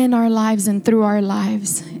in our lives and through our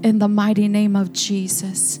lives, in the mighty name of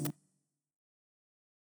Jesus.